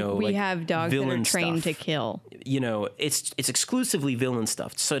have dogs that are trained to kill. It's exclusively villain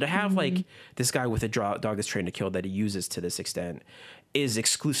stuff. So to have like this guy with a dog that's trained to kill that he uses to this extent is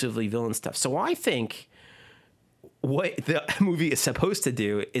exclusively villain stuff. So I think what the movie is supposed to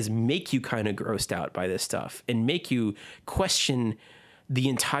do is make you kind of grossed out by this stuff and make you question the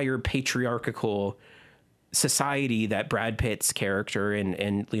entire patriarchal society that Brad Pitt's character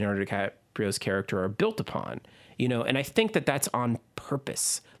and Leonardo DiCaprio's character are built upon, and I think that that's on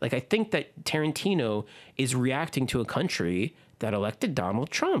purpose. Like, I think that Tarantino is reacting to a country that elected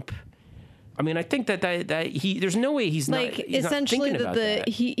Donald Trump. I mean, I think that there's no way he's like, not, he's essentially not thinking about that.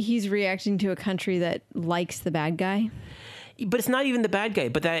 He's reacting to a country that likes the bad guy. But it's not even the bad guy,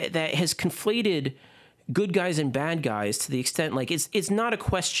 but that has conflated good guys and bad guys to the extent, like, it's not a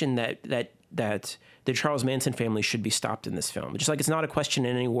question that the Charles Manson family should be stopped in this film. Just like it's not a question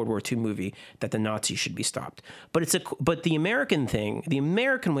in any World War II movie that the Nazis should be stopped. But the American thing, the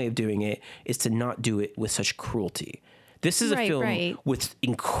American way of doing it is to not do it with such cruelty. This is a film with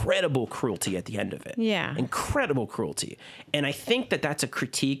incredible cruelty at the end of it. Yeah. Incredible cruelty. And I think that that's a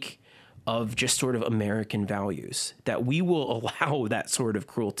critique of just sort of American values, that we will allow that sort of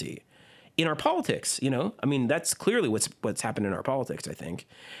cruelty in our politics, I mean, that's clearly what's happened in our politics, I think.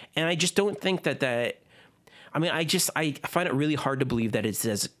 And I just don't think that I mean, I find it really hard to believe that it's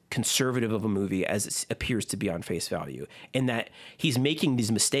as conservative of a movie as it appears to be on face value, and that he's making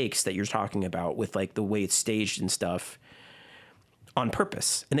these mistakes that you're talking about with like the way it's staged and stuff on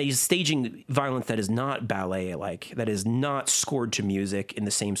purpose, and that he's staging violence that is not ballet, like that is not scored to music in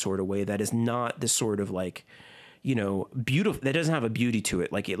the same sort of way, that is not this sort of like, beautiful, that doesn't have a beauty to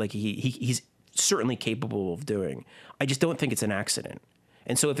it, like he's certainly capable of doing. I just don't think it's an accident.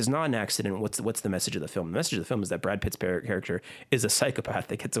 And so if it's not an accident, what's the message of the film? The message of the film is that Brad Pitt's character is a psychopath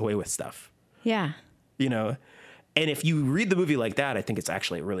that gets away with stuff. Yeah. And if you read the movie like that, I think it's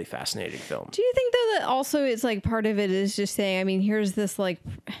actually a really fascinating film. Do you think though that also it's like part of it is just saying, I mean, here's this like,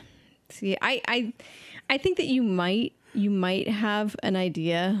 see, I think that you might have an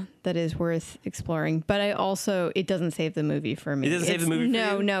idea that is worth exploring, but it doesn't save the movie for me. It doesn't save the movie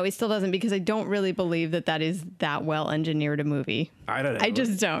for you? No, it still doesn't, because I don't really believe that is that well engineered a movie. I don't know. I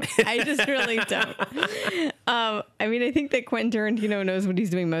just don't. I just really don't. I mean, I think that Quentin Tarantino knows what he's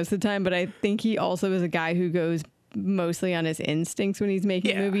doing most of the time, but I think he also is a guy who goes mostly on his instincts when he's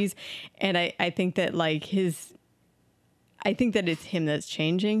making movies. And I think that like I think that it's him that's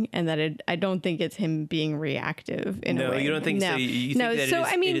changing, and that I don't think it's him being reactive in a way. No, you don't think so? You think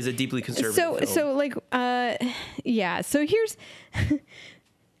that it is a deeply conservative film. So like, yeah. So here's,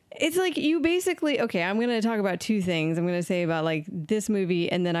 it's like you basically, okay, I'm going to talk about two things. I'm going to say about like this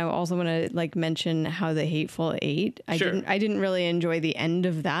movie, and then I also want to like mention how The Hateful Eight. I didn't really enjoy the end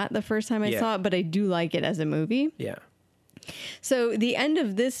of that the first time I saw it, but I do like it as a movie. Yeah. So the end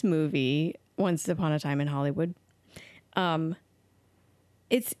of this movie, Once Upon a Time in Hollywood,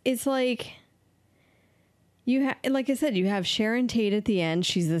 it's like like I said, you have Sharon Tate at the end.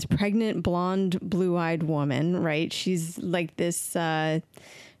 She's this pregnant, blonde, blue-eyed woman, right? She's like this,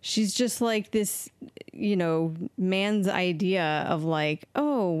 she's just like this, you know, man's idea of like,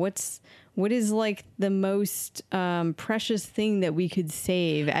 oh, what is like the most precious thing that we could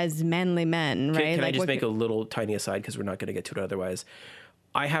save as manly men, right? Can like, I just make a little tiny aside, because we're not going to get to it otherwise?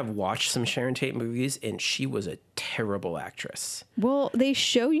 I have watched some Sharon Tate movies, and she was a terrible actress. Well, they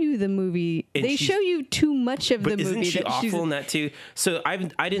show you the movie. They show you too much of the movie. Isn't she awful in that too? So I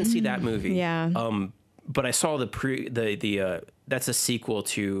didn't see that movie. Yeah. But I saw that's a sequel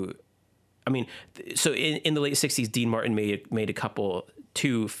to. I mean, so in the late '60s, Dean Martin made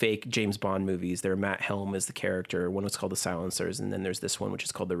two fake James Bond movies. There, Matt Helm is the character. One was called The Silencers, and then there's this one which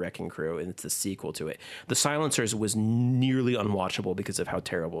is called The Wrecking Crew, and it's the sequel to it. The Silencers was nearly unwatchable because of how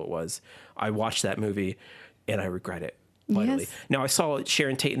terrible it was. I watched that movie, and I regret it mightily. Yes. Now, I saw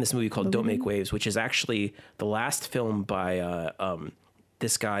Sharon Tate in this movie called Don't Make Waves, which is actually the last film by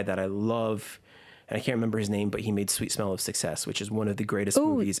this guy that I love, and I can't remember his name, but he made Sweet Smell of Success, which is one of the greatest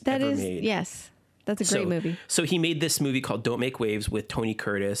movies ever made. Yes. That's a great movie. So he made this movie called Don't Make Waves with Tony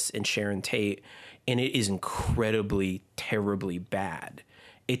Curtis and Sharon Tate, and it is incredibly, terribly bad.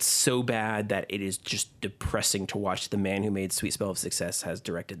 It's so bad that it is just depressing to watch. The man who made Sweet Smell of Success has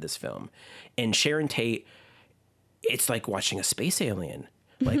directed this film. And Sharon Tate, it's like watching a space alien.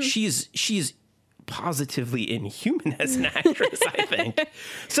 Like she's positively inhuman as an actress, I think.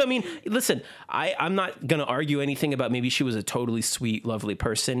 So, I mean, listen, I'm not going to argue anything about maybe she was a totally sweet, lovely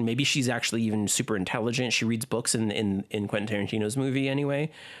person. Maybe she's actually even super intelligent. She reads books in Quentin Tarantino's movie anyway.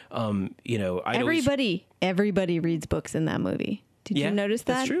 You know, everybody reads books in that movie. Did you notice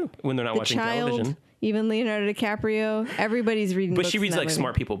that? That's true. When they're not watching television. Even Leonardo DiCaprio, everybody's reading books. But she reads like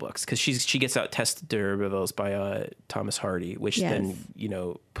smart people books, because she gets out Test Derivables by Thomas Hardy, which then, you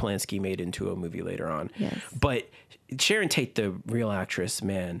know, Polanski made into a movie later on. Yes. But Sharon Tate, the real actress,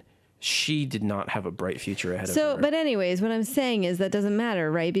 man, she did not have a bright future ahead of her. But anyways, what I'm saying is that doesn't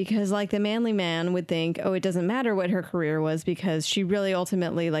matter, right? Because like the manly man would think, oh, it doesn't matter what her career was, because she really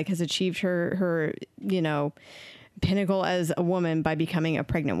ultimately like has achieved her you know, pinnacle as a woman by becoming a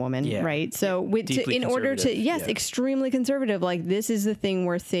pregnant woman, right? So in order to, extremely conservative, like this is the thing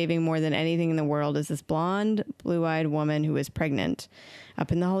worth saving more than anything in the world, is this blonde, blue-eyed woman who is pregnant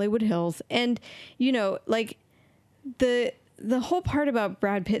up in the Hollywood Hills. And, you know, like the whole part about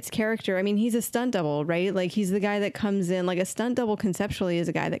Brad Pitt's character, I mean, he's a stunt double, right? Like he's the guy that comes in, like a stunt double conceptually is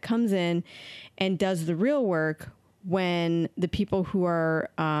a guy that comes in and does the real work when the people who are,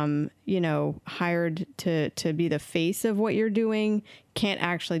 you know, hired to be the face of what you're doing can't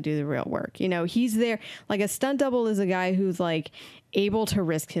actually do the real work. You know, he's there. Like a stunt double is a guy who's like able to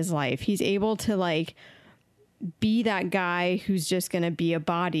risk his life. He's able to like be that guy who's just going to be a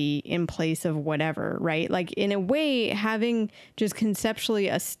body in place of whatever, right? Like in a way, having just conceptually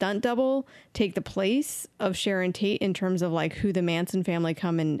a stunt double take the place of Sharon Tate in terms of like who the Manson family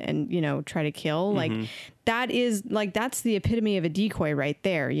come and you know, try to kill. Like that is like, that's the epitome of a decoy right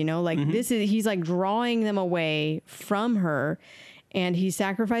there. You know, like he's like drawing them away from her, and he's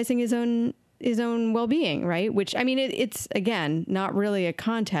sacrificing his own well-being, right? Which, I mean, it's again, not really a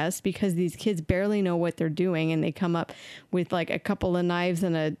contest, because these kids barely know what they're doing, and they come up with like a couple of knives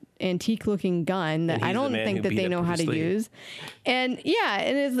and a antique looking gun that I don't think that they know how to use. And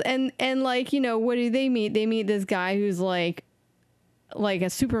and like, you know, what do they meet? They meet this guy who's like a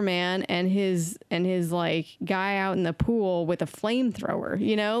Superman, and his like guy out in the pool with a flamethrower,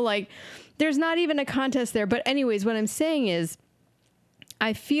 you know, like there's not even a contest there. But anyways, what I'm saying is,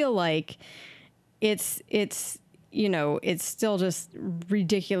 I feel like it's it's still just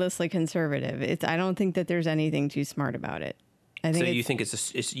ridiculously conservative. I don't think that there's anything too smart about it. I think you think you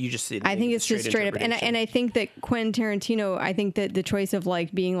just see it. I think it's just straight up, and I think that Quentin Tarantino, I think that the choice of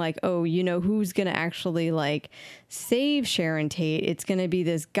like being like, oh, who's gonna actually like save Sharon Tate? It's gonna be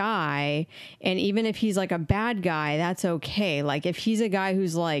this guy, and even if he's like a bad guy, that's okay. Like if he's a guy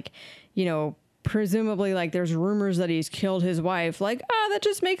who's like, presumably like there's rumors that he's killed his wife, like, that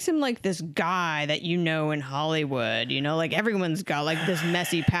just makes him like this guy that in Hollywood, like everyone's got like this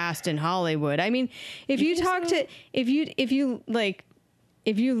messy past in Hollywood. I mean, if you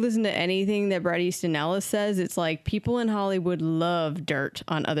listen to anything that Bret Easton Ellis says, it's like people in Hollywood love dirt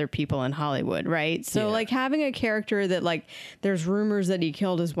on other people in Hollywood, right? So like having a character that like there's rumors that he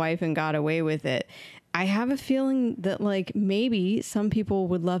killed his wife and got away with it, I have a feeling that like maybe some people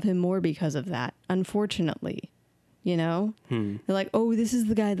would love him more because of that, unfortunately. They're like, oh, this is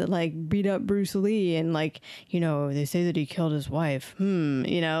the guy that like beat up Bruce Lee and like, they say that he killed his wife.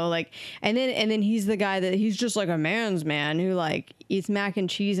 Like, and then he's the guy that he's just like a man's man who like eats mac and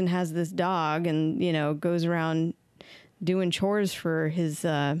cheese and has this dog and, goes around doing chores for his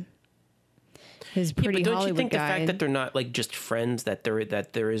pretty but don't Hollywood you think guy. The fact that they're not like just friends, that there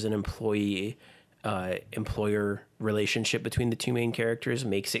is an employer relationship between the two main characters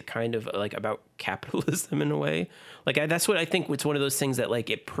makes it kind of like about capitalism in a way. Like that's what I think. It's one of those things that like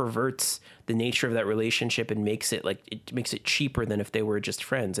it perverts the nature of that relationship and makes it cheaper than if they were just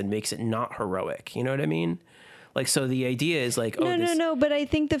friends, and makes it not heroic. You know what I mean? Like, so the idea is like, no. But I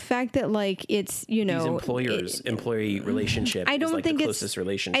think the fact that like it's these employee relationship. I don't is like think the it's closest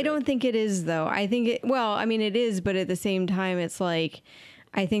relationship. I don't think it is though. I think it. Well, I mean it is, but at the same time, it's like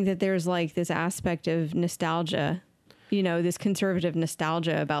I think that there's like this aspect of nostalgia. This conservative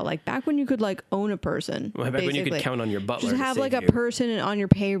nostalgia about like back when you could like own a person. Well, back when you could count on your butler. Just have like a person on your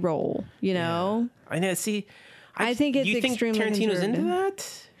payroll, Yeah. I know. See, I think it's extremely Tarantino's into that?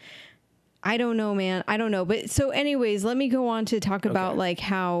 I don't know, man. I don't know. But so anyways, let me go on to talk about like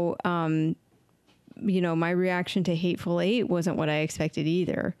how, my reaction to Hateful Eight wasn't what I expected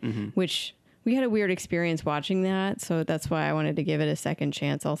either, which we had a weird experience watching that. So that's why I wanted to give it a second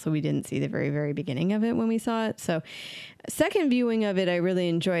chance. Also, we didn't see the very, very beginning of it when we saw it. So second viewing of it, I really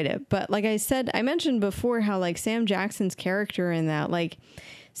enjoyed it. But like I said, I mentioned before how like Sam Jackson's character in that, like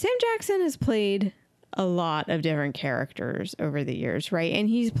Sam Jackson has played a lot of different characters over the years, right? And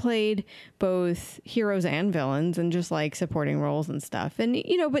he's played both heroes and villains and just like supporting roles and stuff. And,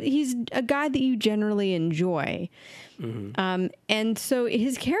 but he's a guy that you generally enjoy. And so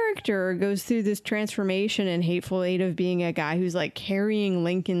his character goes through this transformation in Hateful Eight of being a guy who's like carrying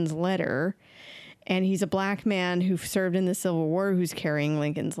Lincoln's letter. And he's a black man who served in the Civil War who's carrying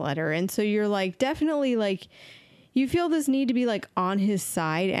Lincoln's letter. And so you're like, definitely like, you feel this need to be like on his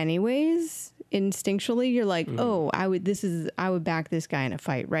side anyways. Instinctually, you're like, I would back this guy in a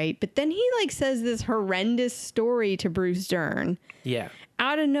fight, right? But then he like says this horrendous story to Bruce Dern. Yeah.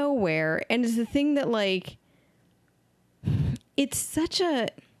 Out of nowhere. And it's the thing that like, it's such a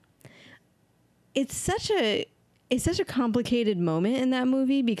complicated moment in that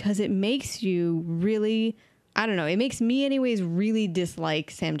movie because it makes you really, I don't know, it makes me anyways really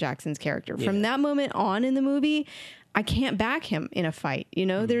dislike Sam Jackson's character. Yeah. From that moment on in the movie, I can't back him in a fight.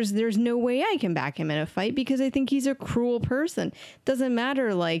 There's no way I can back him in a fight because I think he's a cruel person. Doesn't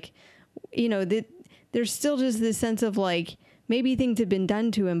matter. Like, there's still just this sense of like, maybe things have been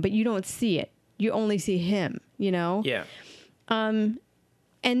done to him, but you don't see it. You only see him, Yeah. And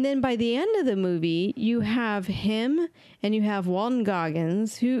then by the end of the movie, you have him and you have Walton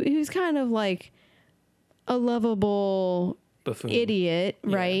Goggins, who's kind of like a lovable buffoon idiot,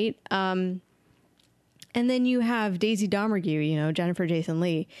 right? And then you have Daisy Domergue, Jennifer Jason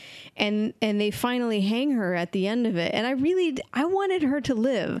Leigh, and they finally hang her at the end of it. And I wanted her to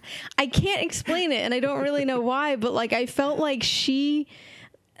live. I can't explain it, and I don't really know why, but like I felt like she,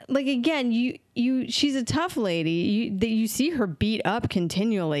 like again, she's a tough lady. You see her beat up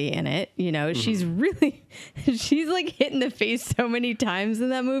continually in it. She's like hit in the face so many times in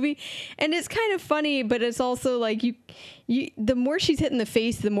that movie, and it's kind of funny, but it's also like the more she's hit in the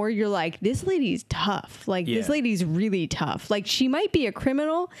face, the more you're like, this lady's tough. Like this lady's really tough. Like she might be a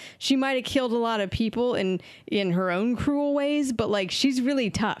criminal. She might have killed a lot of people in her own cruel ways, but like she's really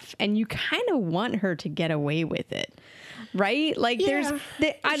tough, and you kind of want her to get away with it. Right? Like I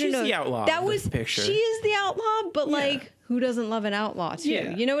don't know. The outlaw that was picture. She is the outlaw, but like who doesn't love an outlaw too?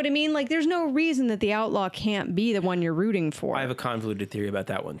 Yeah. You know what I mean? Like there's no reason that the outlaw can't be the one you're rooting for. I have a convoluted theory about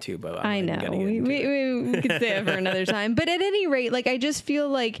that one too, but I know we could say it for another time. But at any rate, like I just feel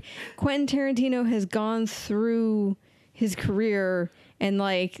like Quentin Tarantino has gone through his career and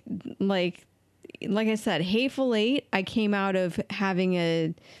like like I said, Hateful Eight, I came out of having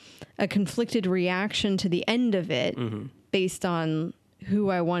a conflicted reaction to the end of it based on who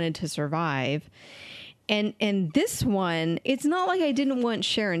I wanted to survive. And this one, it's not like I didn't want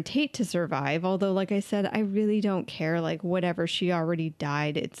Sharon Tate to survive, although, like I said, I really don't care, like, whatever, she already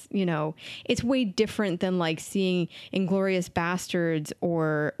died. It's, you know, it's way different than, like, seeing Inglourious Bastards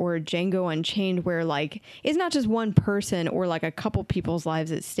or Django Unchained, where, like, it's not just one person or, like, a couple people's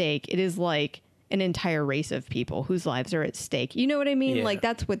lives at stake. It is, like, an entire race of people whose lives are at stake. You know what I mean? Yeah. Like,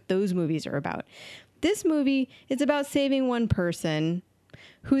 that's what those movies are about. This movie, it's about saving one person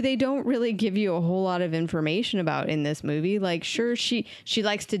who they don't really give you a whole lot of information about in this movie. Like, sure, she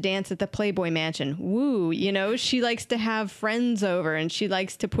likes to dance at the Playboy Mansion. Woo, you know, she likes to have friends over, and she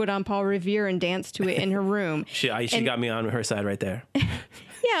likes to put on Paul Revere and dance to it in her room. she got me on her side right there.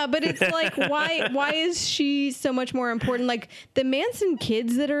 Yeah, but it's like, why is she so much more important? Like, the Manson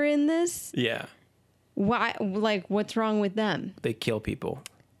kids that are in this. Yeah. Why? Like, what's wrong with them? They kill people.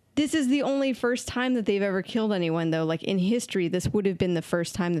 This is the only first time that they've ever killed anyone, though. Like, in history, this would have been the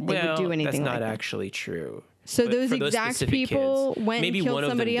first time that they would do anything like that. That's not actually true. So those exact people went and killed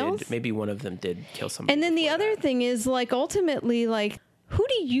somebody else? Maybe one of them did kill somebody. And then the other thing is, like, ultimately, like, who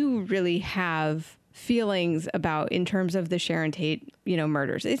do you really have feelings about in terms of the Sharon Tate, you know,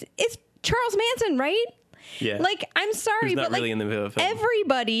 murders? It's Charles Manson, right? Yeah. Like, I'm sorry, but really like, in the middle of the film.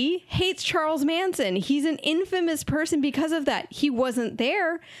 Everybody hates Charles Manson. He's an infamous person because of that. He wasn't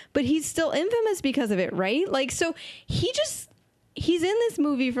there, but he's still infamous because of it, right? Like, so he's in this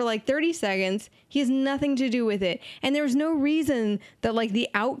movie for like 30 seconds. He has nothing to do with it. And there's no reason that, like, the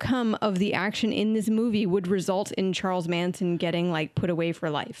outcome of the action in this movie would result in Charles Manson getting, like, put away for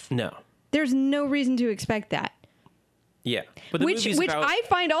life. No. There's no reason to expect that. Yeah, but which I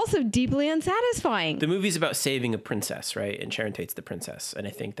find also deeply unsatisfying. The movie's about saving a princess, right? And Sharon Tate's the princess, and I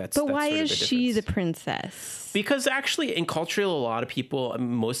think that's. But why sort of is she the princess? Because actually, in cultural, a lot of people,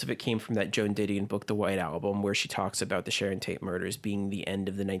 most of it came from that Joan Didion book, The White Album, where she talks about the Sharon Tate murders being the end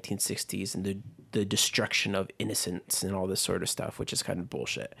of the 1960s and the destruction of innocence and all this sort of stuff, which is kind of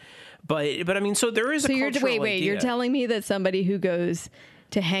bullshit. But I mean, so there is a cultural idea. You're telling me that somebody who goes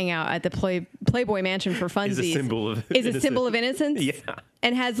to hang out at the Playboy Mansion for funsies is a symbol of innocence. Yeah.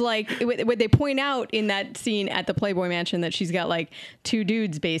 And has, like, what they point out in that scene at the Playboy Mansion, that she's got, like, two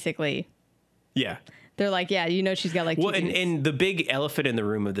dudes, basically. Yeah. They're like, yeah, you know, she's got, like, two dudes. And the big elephant in the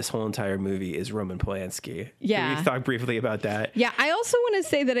room of this whole entire movie is Roman Polanski. Yeah. Can we talk briefly about that? Yeah. I also want to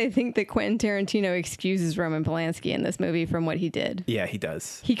say that I think that Quentin Tarantino excuses Roman Polanski in this movie from what he did. Yeah, he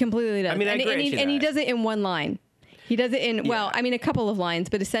does. He completely does. I mean, and he does it in one line. He does it in, well, I mean, a couple of lines,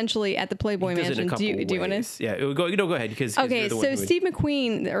 but essentially at the Playboy Mansion. Do you want to? Yeah, go ahead. Because okay, so Steve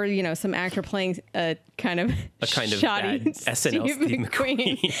McQueen, or, you know, some actor playing a kind of shoddy SNL Steve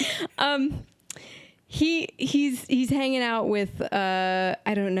McQueen. He's hanging out with, I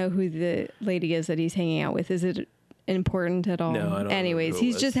don't know who the lady is that he's hanging out with. Is it important at all? No, I don't Anyways, know who it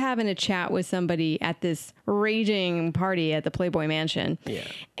he's was. just having a chat with somebody at this raging party at the Playboy Mansion. Yeah.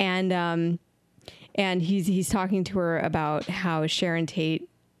 And he's talking to her about how Sharon Tate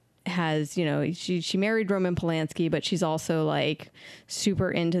has, you know, she married Roman Polanski, but she's also, like, super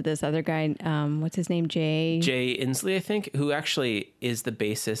into this other guy. What's his name? Jay Inslee, I think, who actually is the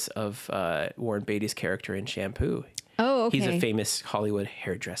basis of Warren Beatty's character in Shampoo. Oh, okay. He's a famous Hollywood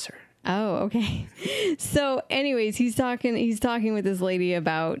hairdresser. Oh, okay. So anyways, he's talking with this lady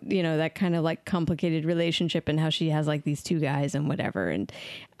about, you know, that kind of, like, complicated relationship and how she has, like, these two guys and whatever.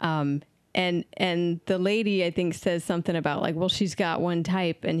 And the lady, I think, says something about, like, well, she's got one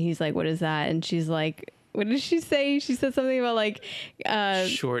type. And he's like, what is that? And she's like, what did she say? She said something about, like,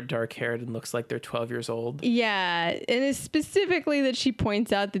 short, dark haired and looks like they're 12 years old. Yeah. And it's specifically that she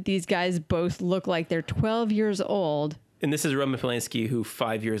points out that these guys both look like they're 12 years old. And this is Roman Polanski, who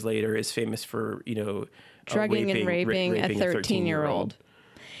 5 years later is famous for, you know, drugging and raping a 13-year-old.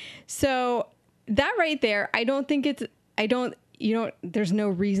 So that right there, there's no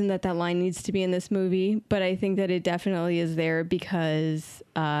reason that line needs to be in this movie, but I think that it definitely is there because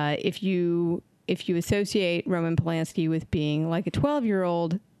if you associate Roman Polanski with being like a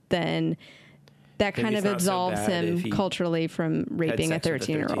 12-year-old, then that kind of absolves him culturally from raping a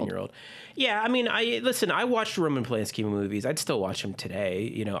 13-year-old. Yeah, I mean, I watched Roman Polanski movies. I'd still watch them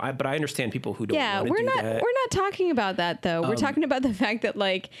today, you know. But I understand people who don't want to do that. We're not talking about that though. We're talking about the fact that,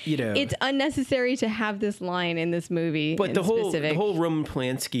 like, you know, it's unnecessary to have this line in this movie. But the whole Roman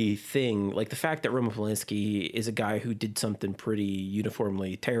Polanski thing, like the fact that Roman Polanski is a guy who did something pretty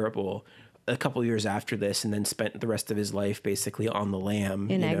uniformly terrible a couple years after this, and then spent the rest of his life basically on the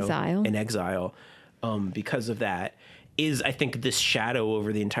lam in exile. Because of that. is, I think, this shadow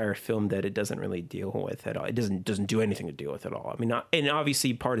over the entire film that it doesn't really deal with at all. It doesn't do anything to deal with at all. I mean, and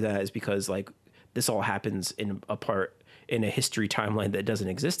obviously part of that is because like this all happens in a history timeline that doesn't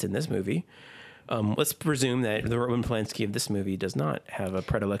exist in this movie. Let's presume that the Roman Polanski of this movie does not have a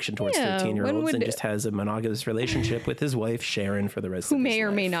predilection towards 13-year-olds and just has a monogamous relationship with his wife, Sharon, for the rest of his life. Who may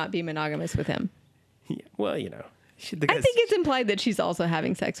or may not be monogamous with him. Yeah, well, you know. I think it's implied that she's also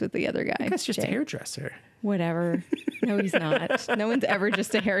having sex with the other guy. That's just a hairdresser. Whatever. No, he's not. No one's ever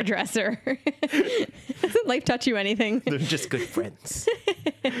just a hairdresser. Doesn't life touch you anything? They're just good friends.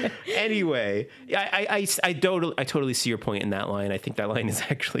 Anyway, I totally see your point in that line. I think that line is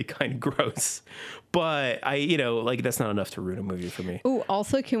actually kind of gross. But that's not enough to ruin a movie for me. Oh,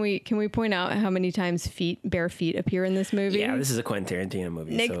 also, can we point out how many times bare feet appear in this movie? Yeah, this is a Quentin Tarantino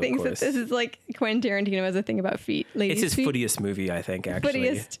movie. Nick thinks that this is like Quentin Tarantino has a thing about feet. It's his footiest movie, I think, actually.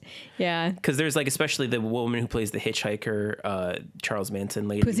 Footiest, yeah. Because there's like, especially the woman who plays the hitchhiker, Charles Manson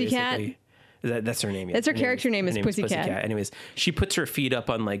lady. Pussycat. Basically. That's her name. That's her character name is Pussycat. Anyways, she puts her feet up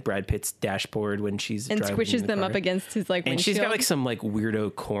on like Brad Pitt's dashboard when she's and driving squishes them up against his like windshield. And she's got like some like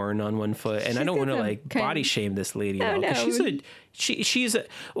weirdo corn on one foot. And I don't want to like body shame this lady at all. No. She's a.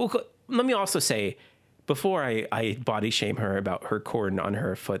 Well, let me also say, before I body shame her about her corn on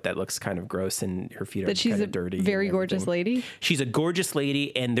her foot that looks kind of gross and her feet are kind of dirty. She's a very gorgeous lady. She's a gorgeous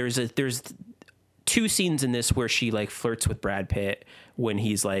lady, and there's 2 scenes in this where she like flirts with Brad Pitt when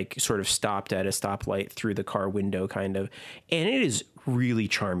he's like sort of stopped at a stoplight through the car window kind of, and it is really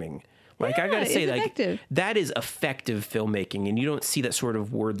charming. Like, I gotta say, like, effective. That is effective filmmaking, and you don't see that sort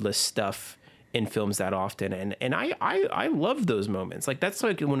of wordless stuff in films that often, and I love those moments. Like, that's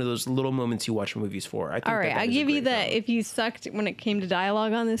like one of those little moments you watch movies for. I think all right, I give you that. If you sucked when it came to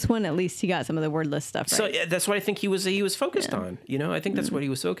dialogue on this one, at least he got some of the wordless stuff right. So yeah, that's what I think he was focused on. You know, I think that's what he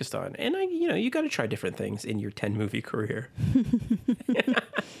was focused on. And you got to try different things in your 10 movie career.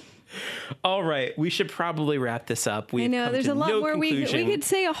 All right, we should probably wrap this up. I know there's a lot more. We could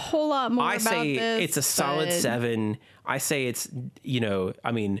say a whole lot more. I say it's a solid 7. I say it's,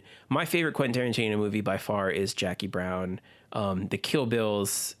 I mean, my favorite Quentin Tarantino movie by far is Jackie Brown. The Kill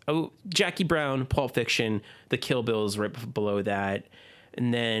Bills. Oh, Jackie Brown, Pulp Fiction, The Kill Bills right below that.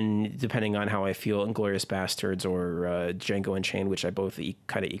 And then, depending on how I feel, Inglourious Bastards or Django Unchained, which I both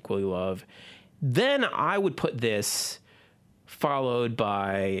kind of equally love. Then I would put this, followed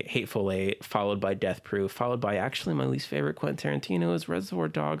by Hateful Eight, followed by Death Proof, followed by actually my least favorite Quentin Tarantino is Reservoir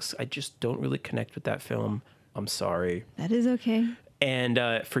Dogs. I just don't really connect with that film. I'm sorry. That is okay. And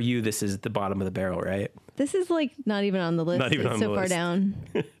for you, this is the bottom of the barrel, right? This is like not even on the list. Not even it's on so the far list. Down.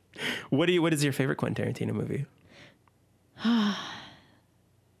 What is your favorite Quentin Tarantino movie?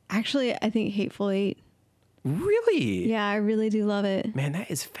 Actually, I think Hateful Eight. Really? Yeah, I really do love it. Man, that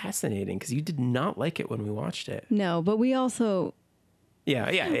is fascinating because you did not like it when we watched it. No, but we also...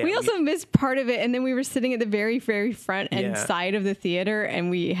 Yeah. We also missed part of it, and then we were sitting at the very, very front and side of the theater, and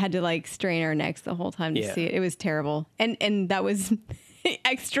we had to like strain our necks the whole time to see it. It was terrible, and that was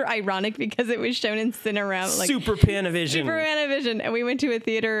extra ironic because it was shown in Cinerama, like Super Panavision, and we went to a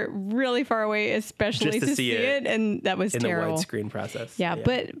theater really far away, especially to see it, and that was terrible. In the widescreen process. Yeah,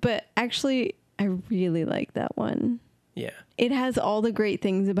 but actually, I really like that one. Yeah, it has all the great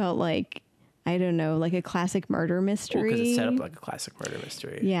things about like. I don't know, like a classic murder mystery. Because it's set up like a classic murder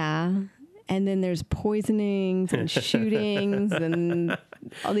mystery. Yeah. And then there's poisonings and shootings and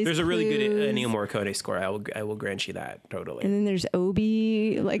all these There's a really good clues. Ennio Morricone score. I will grant you that, totally. And then there's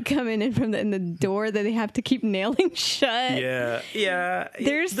Obi, like, coming in from in the door that they have to keep nailing shut. Yeah.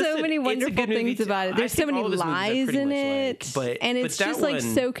 There's so many wonderful things about it. There's so many lies in it. And it's just, like,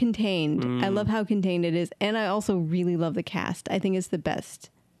 so contained. I love how contained it is. And I also really love the cast. I think it's the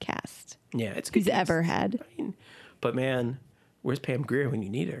best cast. Yeah, it's good. He's ever had. I mean, but man, where's Pam Grier when you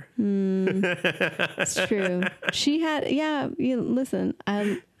need her? It's true. She had, listen,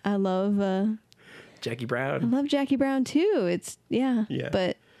 I love Jackie Brown. I love Jackie Brown too. It's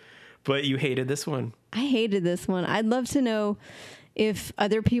but you hated this one. I hated this one. I'd love to know if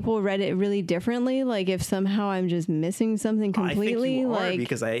other people read it really differently, like if somehow I'm just missing something completely. I think you are,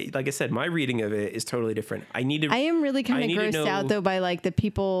 because like I said, my reading of it is totally different. I am really kind of grossed out though by like the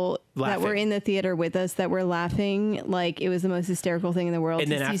people that were in the theater with us that were laughing like it was the most hysterical thing in the world.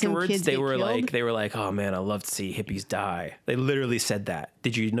 And then afterwards they were like, "Oh man, I love to see hippies die." They literally said that.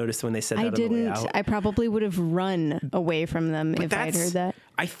 Did you notice when they said that? I didn't. On the way out? I probably would have run away from them if I'd heard that.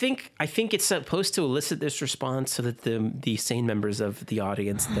 I think it's supposed to elicit this response so that the sane members of the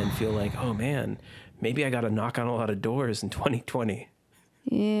audience then feel like, oh man, maybe I got to knock on a lot of doors in 2020.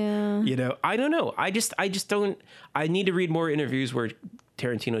 Yeah. I don't know. I just don't. I need to read more interviews where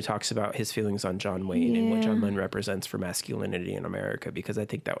Tarantino talks about his feelings on John Wayne and what John Wayne represents for masculinity in America, because I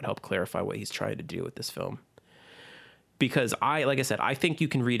think that would help clarify what he's trying to do with this film. Because like I said, I think you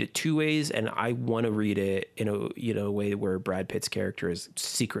can read it two ways, and I want to read it in a way where Brad Pitt's character is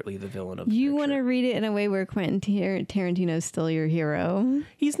secretly the villain of the picture. You want to read it in a way where Quentin Tarantino is still your hero.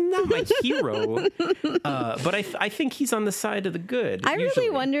 He's not my hero, but I think he's on the side of the good. I really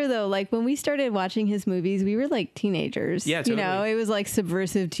wonder though, like when we started watching his movies, we were like teenagers. Yeah, totally. You know, it was like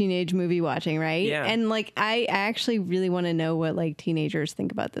subversive teenage movie watching, right? Yeah. And like I actually really want to know what like teenagers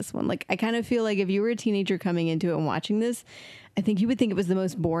think about this one. Like I kind of feel like if you were a teenager coming into it and watching this, I think you would think it was the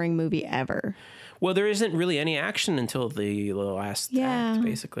most boring movie ever. Well, there isn't really any action until the last act,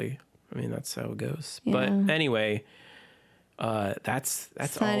 basically. I mean, that's how it goes. Yeah. But anyway, that's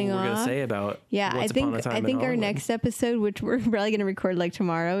all we're going to say about Once Upon a Time I think our Hollywood. next episode, which we're probably going to record like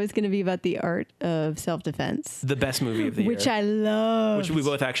tomorrow, is going to be about the art of self-defense. The best movie of the year. Which I love. Which we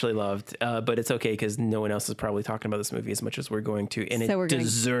both actually loved. But it's okay because no one else is probably talking about this movie as much as we're going to. And so it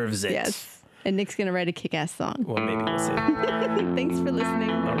deserves it. Yes. And Nick's going to write a kick-ass song. Well, maybe we'll see. Thanks for listening.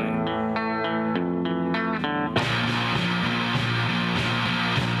 All right.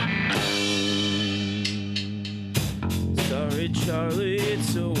 Sorry, Charlie,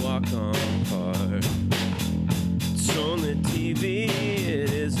 it's a walk-on part. It's only TV,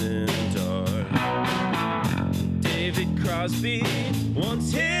 it isn't art. David Crosby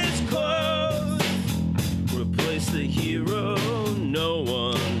once hit